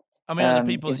 I mean, are the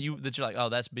people that you're like, oh,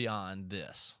 that's beyond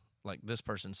this. Like, this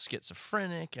person's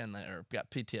schizophrenic and they're got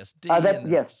PTSD.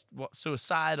 Yes.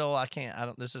 Suicidal.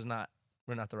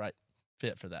 We're not the right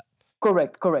fit for that.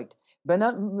 Correct. But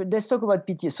now let's talk about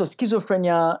PTSD. So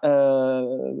schizophrenia,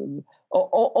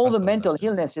 all the mental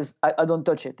illnesses, I don't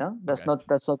touch it. Huh? That's not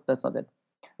it.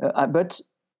 But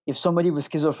if somebody with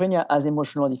schizophrenia has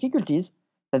emotional difficulties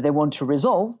that they want to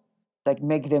resolve, that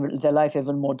make their life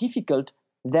even more difficult,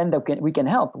 then we can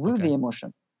help with the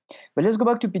emotion. But let's go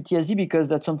back to PTSD, because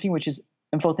that's something which is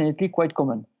unfortunately quite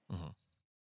common. Mm-hmm.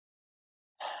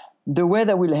 The way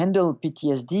that we'll handle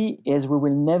PTSD is we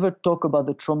will never talk about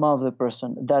the trauma of the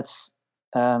person. That's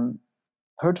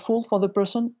hurtful for the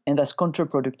person, and that's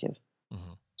counterproductive.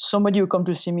 Mm-hmm. Somebody who comes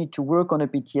to see me to work on a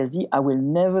PTSD, I will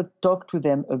never talk to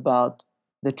them about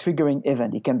the triggering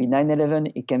event. It can be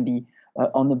 9/11, it can be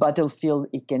on the battlefield,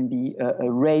 it can be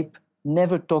a rape.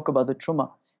 Never talk about the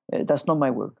trauma. That's not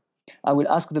my work. I will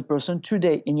ask the person,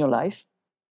 today in your life,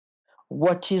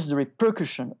 what is the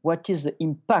repercussion? What is the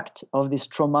impact of this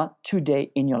trauma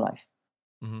today in your life?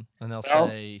 Mm-hmm. And they'll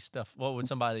say stuff. What would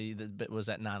somebody that was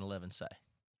at 9/11 say?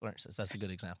 For instance, that's a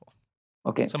good example.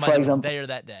 Okay. Somebody that was there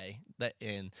that day,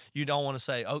 and you don't want to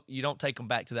say, oh, you don't take them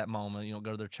back to that moment. You don't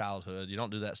go to their childhood. You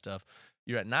don't do that stuff.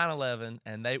 You're at 9/11,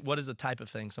 and what is the type of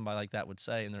thing somebody like that would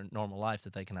say in their normal life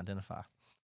that they can identify?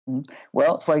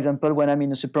 Well, for example, when I'm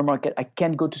in a supermarket, I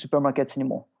can't go to supermarkets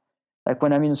anymore. Like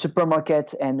when I'm in a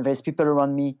supermarket and there's people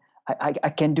around me, I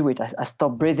can't do it. I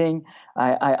stop breathing.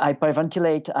 I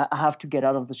hyperventilate. I have to get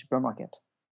out of the supermarket.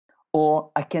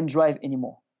 Or I can't drive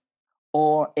anymore.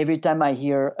 Or every time I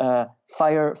hear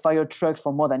fire trucks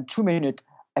for more than 2 minutes,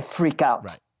 I freak out.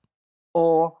 Right.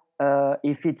 Or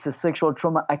if it's a sexual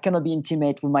trauma, I cannot be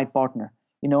intimate with my partner.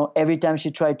 You know, every time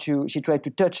she tried to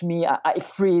touch me, I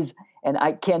freeze and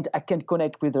I can't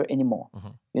connect with her anymore. Mm-hmm.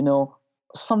 You know,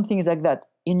 some things like that.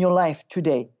 In your life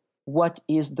today, what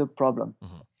is the problem?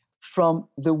 Mm-hmm. From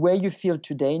the way you feel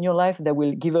today in your life, that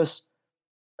will give us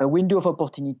a window of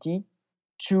opportunity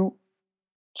to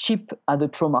chip at the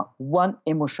trauma, one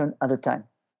emotion at a time.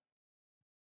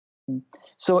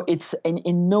 So it's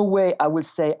in no way I will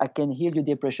say I can heal your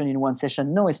depression in one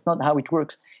session. No, it's not how it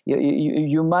works.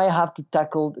 You might have to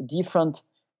tackle different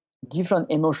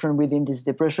emotion within this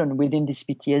depression, within this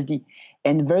PTSD,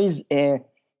 and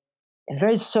there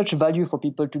is such value for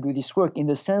people to do this work, in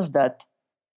the sense that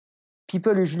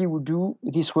people usually who do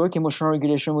this work, emotional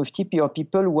regulation with Tipi, are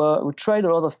people who tried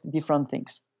a lot of different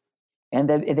things, and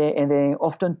they're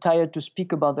often tired to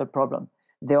speak about their problem.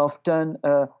 They're often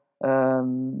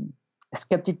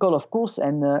skeptical, of course,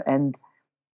 and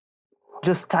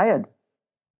just tired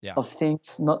of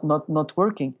things not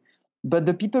working. But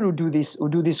the people who do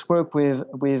this work with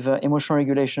emotional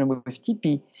regulation with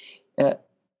Tipi,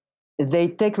 they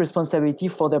take responsibility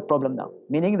for their problem now.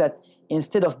 Meaning that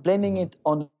instead of blaming it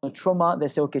on a trauma, they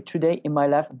say, okay, today in my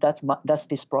life, that's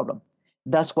this problem.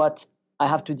 That's what I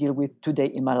have to deal with today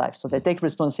in my life. So they take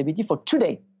responsibility for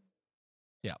today.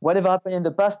 Yeah. Whatever happened in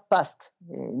the past,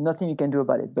 nothing you can do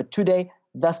about it. But today,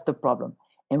 that's the problem.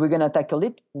 And we're going to tackle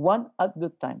it one at a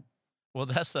time. Well,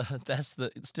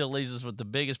 it still leaves us with the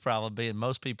biggest problem being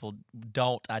most people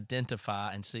don't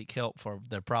identify and seek help for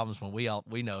their problems when we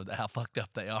know how fucked up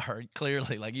they are.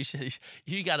 Clearly, like you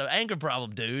got an anger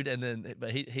problem, dude,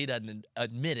 but he doesn't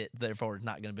admit it, therefore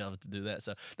not going to be able to do that.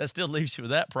 So that still leaves you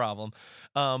with that problem.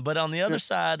 But on the other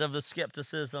side of the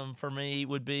skepticism for me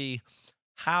would be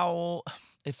how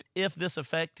if this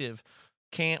effective.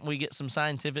 Can't we get some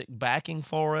scientific backing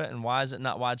for it, and why is it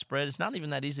not widespread? It's not even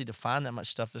that easy to find that much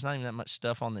stuff. There's not even that much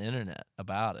stuff on the internet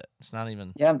about it. It's not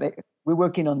even. Yeah, but we're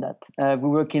working on that.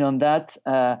 The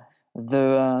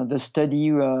study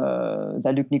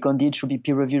that Luc Nicon did should be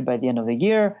peer reviewed by the end of the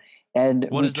year. And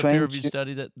what is the peer reviewed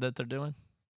study that they're doing?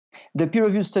 The peer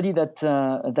reviewed study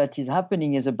that is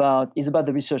happening is about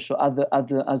the research. So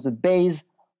as the base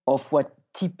of what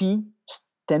Tipi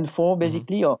stand for,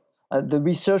 basically, or the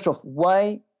research of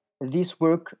why this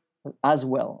work as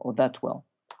well or that well.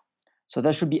 So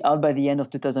that should be out by the end of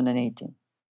 2018.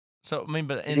 So, I mean,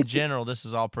 but in general, this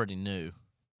is all pretty new,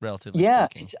 relatively speaking. Yeah,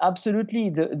 it's absolutely.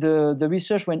 The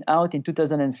research went out in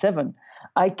 2007.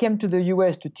 I came to the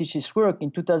US to teach this work in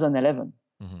 2011.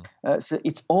 So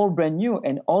it's all brand new.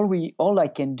 And all I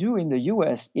can do in the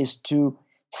US is to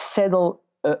settle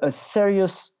a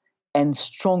serious and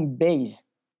strong base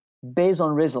based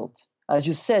on results. As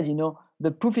you said,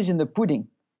 the proof is in the pudding.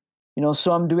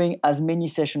 So I'm doing as many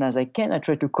sessions as I can. I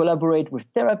try to collaborate with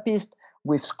therapists,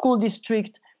 with school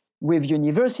districts, with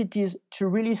universities to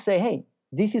really say, hey,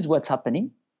 this is what's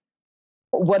happening.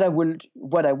 What I will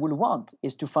want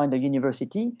is to find a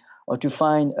university or to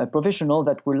find a professional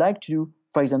that would like to,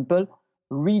 for example,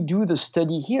 redo the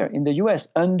study here in the US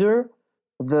under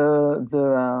the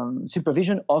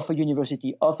supervision of a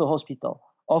university, of a hospital,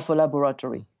 of a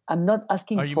laboratory. I'm not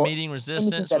asking for. Are you meeting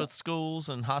resistance with schools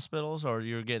and hospitals, or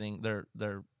you're getting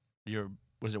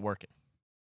was it working?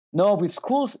 No, with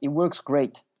schools it works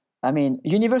great. I mean,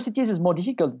 universities is more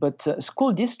difficult, but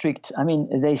school districts, I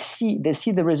mean, they see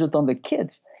the result on the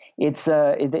kids. It's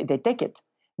they take it.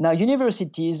 Now,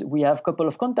 universities, we have a couple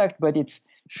of contacts, but it's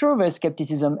sure there's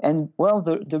skepticism. And well,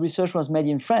 the research was made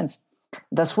in France.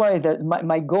 That's why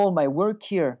my goal, my work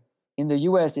here in the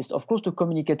US is, of course, to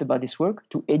communicate about this work,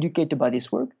 to educate about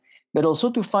this work, but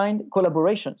also to find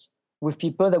collaborations with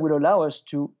people that will allow us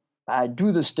to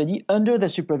do the study under the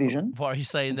supervision. Why are you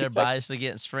saying they're biased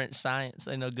against French science?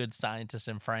 They know good scientists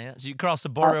in France. You cross the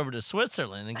border over to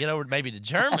Switzerland and get over maybe to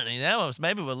Germany.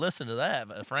 Maybe we'll listen to that,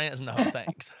 but France, no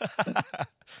thanks.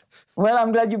 Well,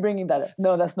 I'm glad you're bringing that up.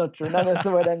 No, that's not true. No, that's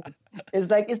not what I mean.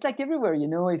 It's like everywhere,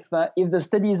 if the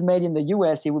study is made in the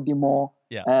US, it would be more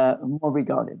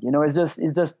regarded.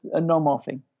 It's just a normal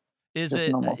thing. Is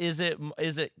it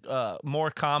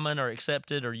more common or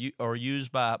accepted or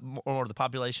used by more of the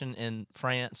population in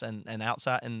France and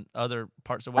outside in other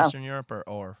parts of Western Europe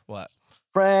or what?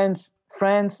 France,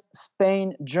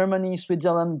 Spain, Germany,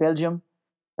 Switzerland, Belgium.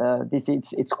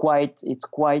 It's quite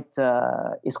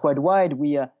wide.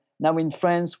 We now in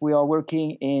France we are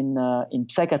working in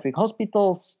psychiatric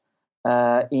hospitals,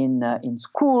 in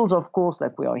schools, of course,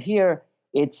 like we are here.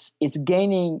 It's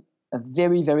gaining a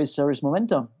very, very serious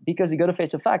momentum because you got to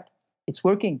face the fact it's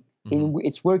working.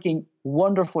 It's working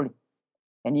wonderfully,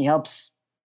 and it helps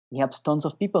tons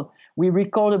of people. We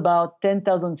record about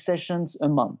 10,000 sessions a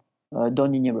month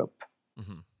done in Europe,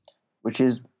 which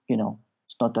is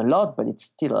it's not a lot, but it's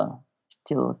still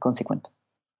consequent.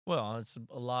 Well, it's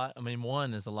a lot. I mean,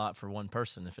 one is a lot for one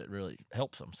person if it really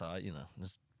helps them. So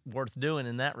it's worth doing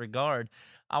in that regard.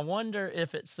 I wonder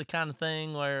if it's the kind of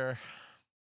thing where.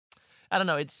 I don't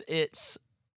know. It's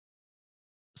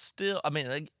still. I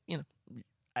mean,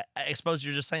 I suppose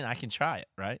you're just saying I can try it,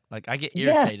 right? Like I get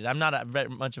irritated. Yes. I'm not very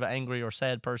much of an angry or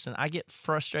sad person. I get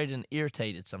frustrated and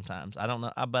irritated sometimes. I don't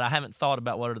know, but I haven't thought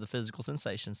about what are the physical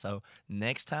sensations. So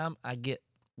next time I get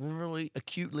really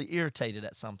acutely irritated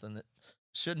at something that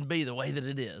shouldn't be the way that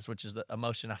it is, which is the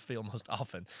emotion I feel most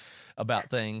often about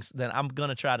things, then I'm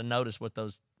gonna try to notice what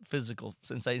those physical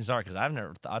sensations are because I've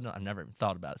never even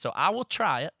thought about it. So I will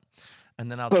try it. And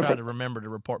then I'll try to remember to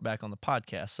report back on the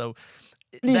podcast. So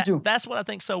that's what I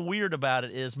think so weird about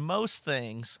it is most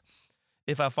things,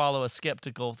 if I follow a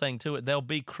skeptical thing to it, they'll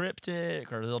be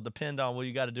cryptic or they'll depend on, well,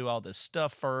 you got to do all this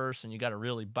stuff first and you got to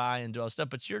really buy and do all this stuff.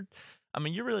 But you're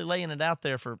really laying it out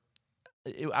there for,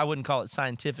 I wouldn't call it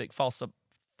scientific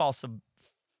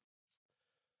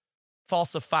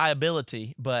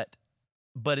falsifiability,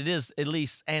 but it is at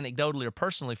least anecdotally or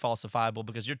personally falsifiable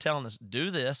because you're telling us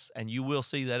do this and you will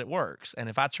see that it works. And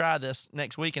if I try this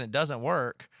next week and it doesn't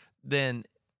work, then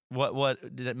what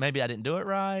did it, maybe I didn't do it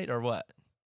right or what?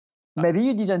 Maybe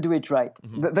you didn't do it right.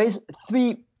 There's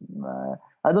three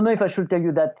I don't know if I should tell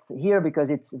you that here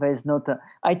because there's not.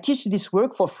 I teach this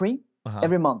work for free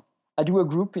every month. I do a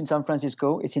group in San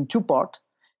Francisco. It's in 2 parts.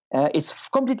 It's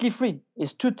completely free.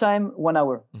 It's 2 times 1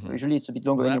 hour. Usually it's a bit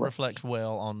longer. Well, that anyway. reflects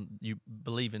well on you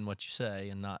believe in what you say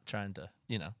and not trying to,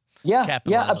 Yeah,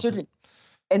 capitalize. absolutely.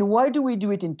 And why do we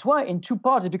do it in 2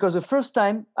 parts? Because the first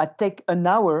time I take an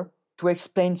hour to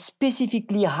explain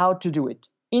specifically how to do it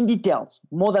in details,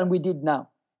 more than we did now.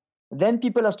 Then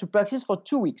people have to practice for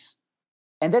 2 weeks.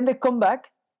 And then they come back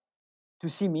to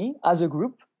see me as a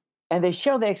group and they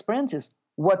share their experiences,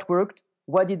 what worked,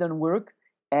 what didn't work,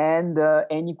 and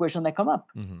any question that come up.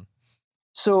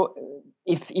 So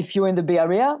if you're in the Bay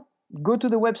Area, go to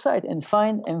the website and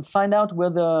find out where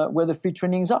the free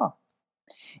trainings are.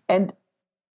 And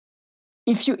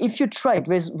if you try it,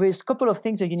 there's a couple of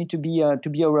things that you need to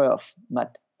be aware of,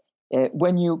 Matt.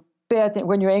 When you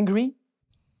when you're angry,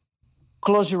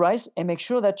 close your eyes and make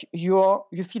sure that you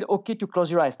feel okay to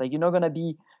close your eyes. Like you're not gonna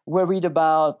be worried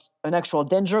about an actual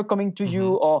danger coming to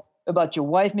you or about your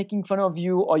wife making fun of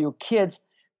you or your kids.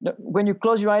 No, when you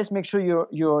close your eyes, make sure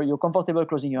you're comfortable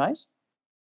closing your eyes.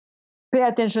 Pay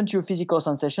attention to your physical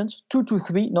sensations, 2 to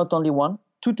 3, not only 1,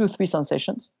 2 to 3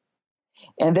 sensations.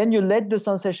 And then you let the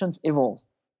sensations evolve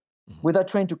without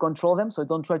trying to control them. So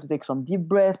don't try to take some deep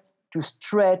breath, to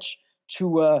stretch,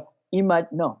 to imagine.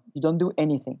 No, you don't do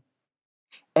anything.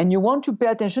 And you want to pay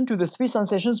attention to the 3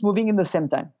 sensations moving in the same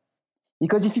time.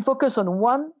 Because if you focus on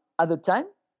one at a time,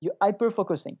 you're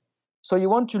hyper-focusing. So you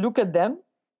want to look at them,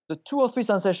 the 2 or 3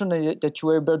 sensations that you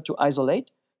were able to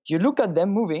isolate, you look at them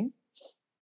moving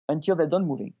until they're done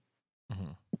moving.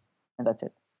 And that's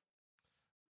it.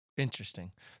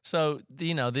 Interesting. So,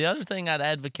 the other thing I'd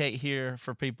advocate here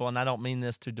for people, and I don't mean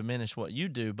this to diminish what you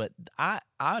do, but I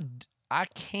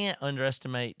can't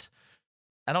underestimate,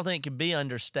 I don't think it can be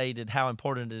understated how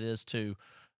important it is to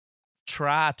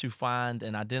try to find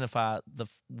and identify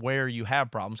where you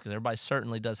have problems, because everybody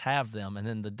certainly does have them, and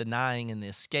then the denying and the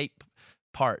escape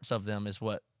parts of them is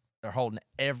what are holding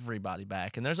everybody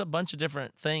back. And there's a bunch of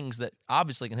different things that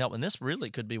obviously can help, and this really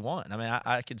could be one. I mean,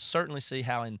 I could certainly see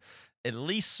how in at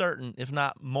least certain, if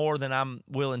not more than I'm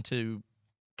willing to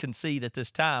concede at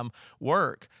this time,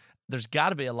 work, there's got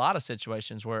to be a lot of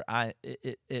situations where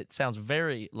it sounds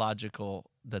very logical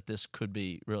that this could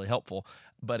be really helpful.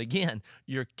 But again,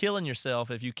 you're killing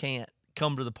yourself if you can't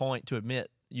come to the point to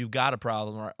admit you've got a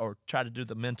problem or try to do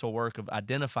the mental work of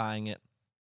identifying it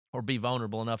or be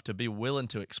vulnerable enough to be willing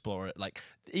to explore it. Like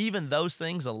even those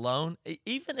things alone,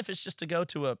 even if it's just to go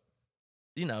to a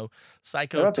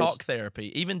talk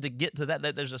therapy, even to get to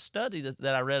that there's a study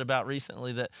that I read about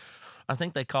recently that I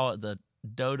think they call it the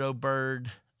dodo bird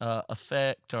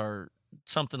effect or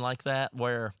something like that,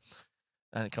 where,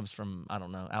 and it comes from, I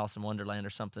don't know, Alice in Wonderland or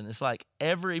something. It's like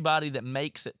everybody that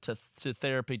makes it to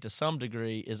therapy to some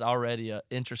degree is already an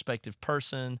introspective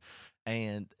person,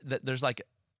 and that there's like,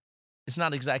 it's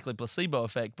not exactly placebo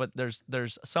effect, but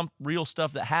there's some real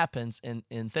stuff that happens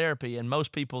in therapy, and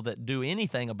most people that do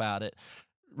anything about it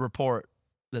report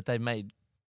that they've made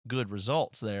good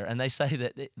results there. And they say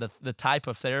that the type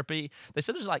of therapy, they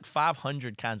said there's like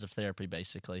 500 kinds of therapy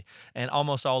basically, and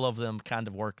almost all of them kind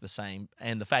of work the same.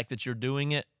 And the fact that you're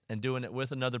doing it and doing it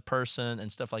with another person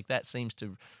and stuff like that seems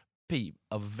to be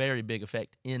a very big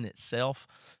effect in itself.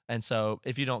 And so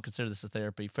if you don't consider this a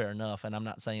therapy, fair enough. And I'm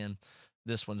not saying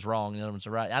this one's wrong, the other one's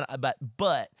right.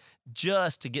 But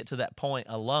just to get to that point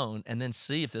alone and then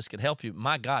see if this could help you,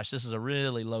 my gosh, this is a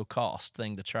really low cost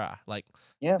thing to try. Like,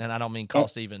 yeah. And I don't mean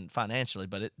cost even financially,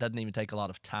 but it doesn't even take a lot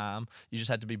of time. You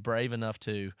just have to be brave enough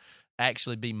to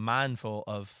actually be mindful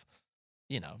of,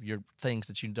 your things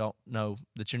that you don't know,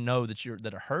 that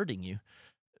that are hurting you,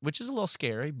 which is a little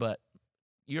scary, but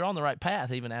you're on the right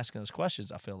path, even asking those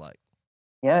questions, I feel like.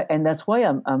 Yeah. And that's why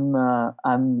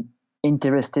I'm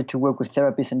interested to work with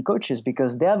therapists and coaches,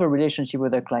 because they have a relationship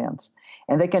with their clients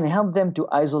and they can help them to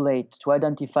isolate, to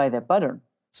identify their pattern.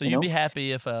 So you'd be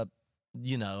happy if a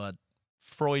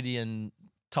Freudian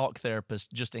talk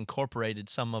therapist just incorporated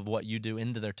some of what you do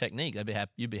into their technique.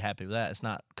 You'd be happy with that. It's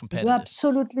not competitive. Yeah,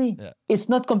 absolutely. Yeah. It's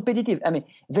not competitive. I mean,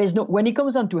 when it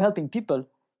comes down to helping people,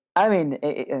 I mean,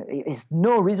 it's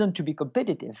no reason to be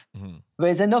competitive. Mm-hmm.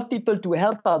 There's enough people to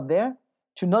help out there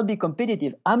to not be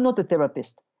competitive. I'm not a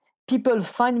therapist. People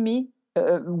find me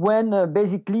when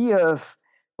basically,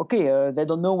 they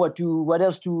don't know what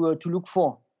else to look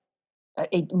for.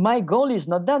 My goal is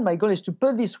not that. My goal is to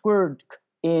put this work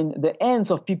in the hands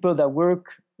of people that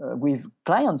work with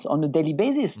clients on a daily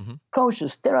basis,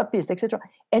 coaches, therapists, etc.,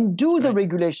 and do the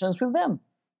regulations with them.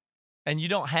 And you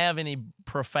don't have any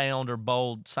profound or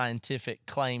bold scientific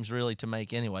claims really to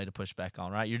make anyway to push back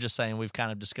on, right? You're just saying we've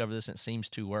kind of discovered this and it seems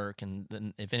to work,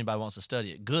 and if anybody wants to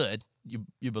study it, good.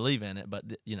 You believe in it, but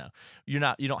you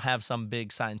don't have some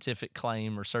big scientific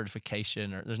claim or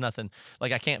certification, or there's nothing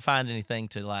like I can't find anything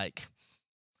to like,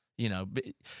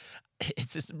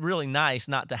 it's just really nice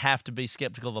not to have to be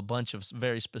skeptical of a bunch of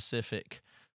very specific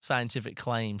scientific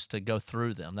claims to go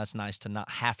through them. That's nice to not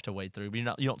have to wade through. But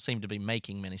you don't seem to be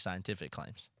making many scientific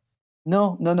claims.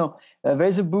 No.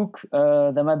 There's a book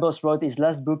that my boss wrote. His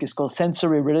last book is called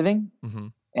Sensory Reliving,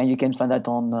 and you can find that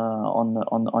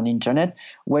on internet,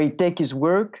 where he take his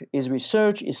work, his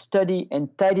research, his study, and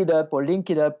tied it up or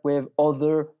link it up with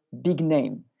other big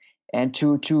name, and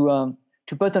to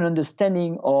put an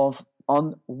understanding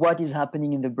on what is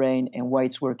happening in the brain and why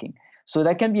it's working. So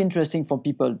that can be interesting for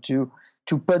people to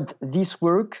put this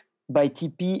work by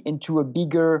Tipi into a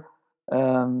bigger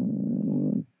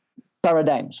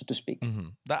paradigm, so to speak.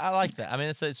 I like that. I mean,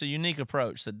 it's a unique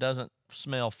approach that doesn't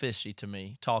smell fishy to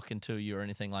me, talking to you or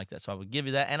anything like that. So I would give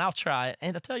you that, and I'll try it.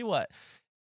 And I'll tell you what,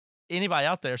 anybody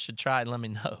out there should try it and let me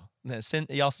know.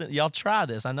 Y'all try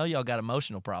this. I know y'all got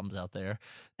emotional problems out there,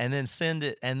 and then send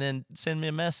me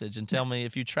a message and tell me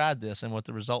if you tried this and what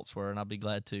the results were, and I'll be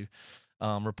glad to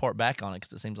report back on it,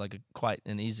 because it seems like quite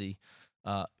an easy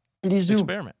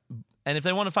experiment. And if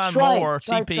they want to find more,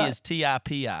 TP is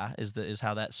TIPI is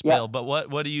how that's spelled. Yeah. But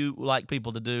what do you like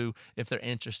people to do if they're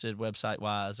interested website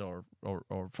wise or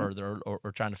further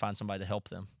or trying to find somebody to help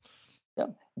them? Yeah.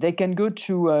 They can go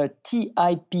to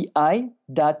tipi.pro,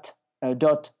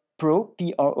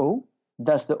 P-R-O.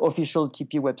 That's the official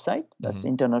TP website. That's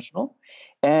international.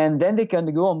 And then they can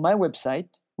go on my website,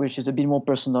 which is a bit more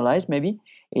personalized maybe.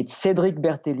 It's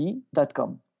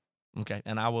cedricbertelli.com. Okay,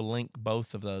 and I will link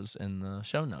both of those in the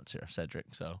show notes here,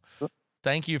 Cedric. So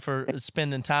thank you for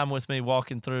spending time with me,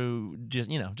 walking through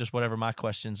just whatever my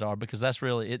questions are, because it's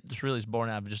really born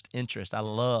out of just interest. I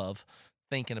love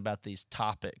thinking about these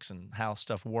topics and how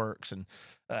stuff works, and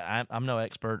I'm no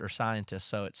expert or scientist,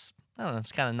 so it's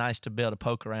kind of nice to be able to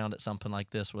poke around at something like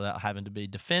this without having to be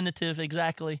definitive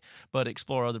exactly, but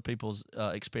explore other people's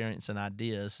experience and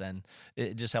ideas, and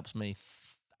it just helps me.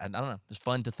 I don't know. It's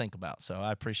fun to think about. So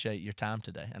I appreciate your time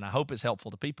today, and I hope it's helpful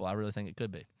to people. I really think it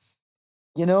could be.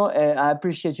 I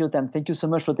appreciate your time. Thank you so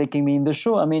much for taking me in the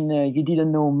show. I mean, you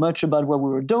didn't know much about what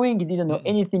we were doing. You didn't know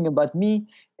anything about me.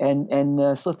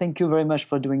 And so thank you very much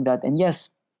for doing that. And yes,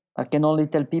 I can only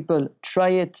tell people, try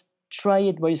it.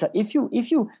 If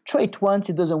you try it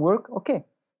once, it doesn't work. Okay.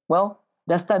 Well,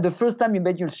 that's the first time you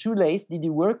made your shoelace. Did it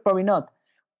work? Probably not.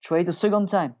 Try it a second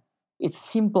time. It's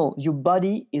simple. Your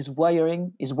body is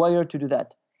wired to do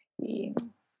that.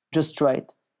 Just try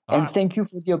it. And thank you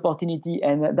for the opportunity.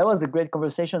 And that was a great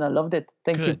conversation. I loved it.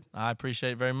 Thank you. I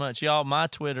appreciate it very much. Y'all, my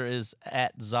Twitter is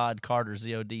 @ZodCarter,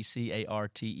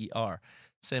 ZodCarter.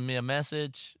 Send me a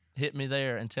message, hit me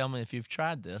there, and tell me if you've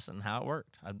tried this and how it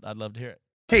worked. I'd love to hear it.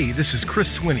 Hey, this is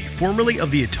Chris Swinney, formerly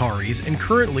of the Ataris and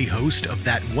currently host of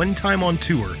That One Time on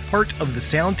Tour, part of the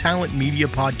Sound Talent Media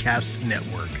Podcast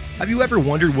Network. Have you ever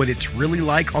wondered what it's really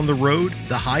like on the road?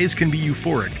 The highs can be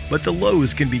euphoric, but the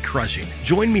lows can be crushing.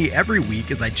 Join me every week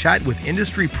as I chat with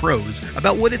industry pros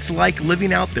about what it's like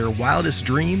living out their wildest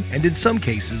dream and, in some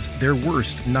cases, their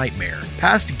worst nightmare.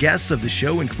 Past guests of the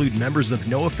show include members of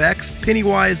NoFX,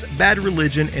 Pennywise, Bad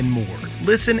Religion, and more.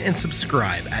 Listen and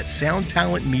subscribe at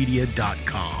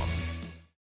soundtalentmedia.com.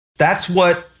 That's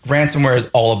what ransomware is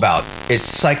all about. It's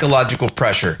psychological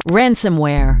pressure.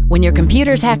 Ransomware, when your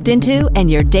computer's hacked into and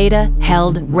your data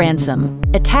held ransom.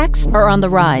 Attacks are on the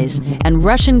rise, and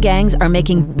Russian gangs are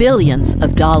making billions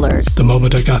of dollars. The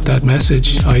moment I got that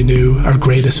message, I knew our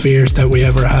greatest fears that we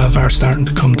ever have are starting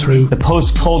to come true. The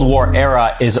post-Cold War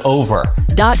era is over.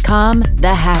 .com,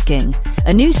 The Hacking.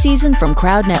 A new season from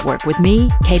Crowd Network with me,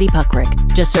 Katie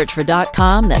Puckrick. Just search for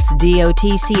 .com, that's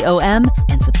DOTCOM,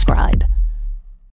 and subscribe.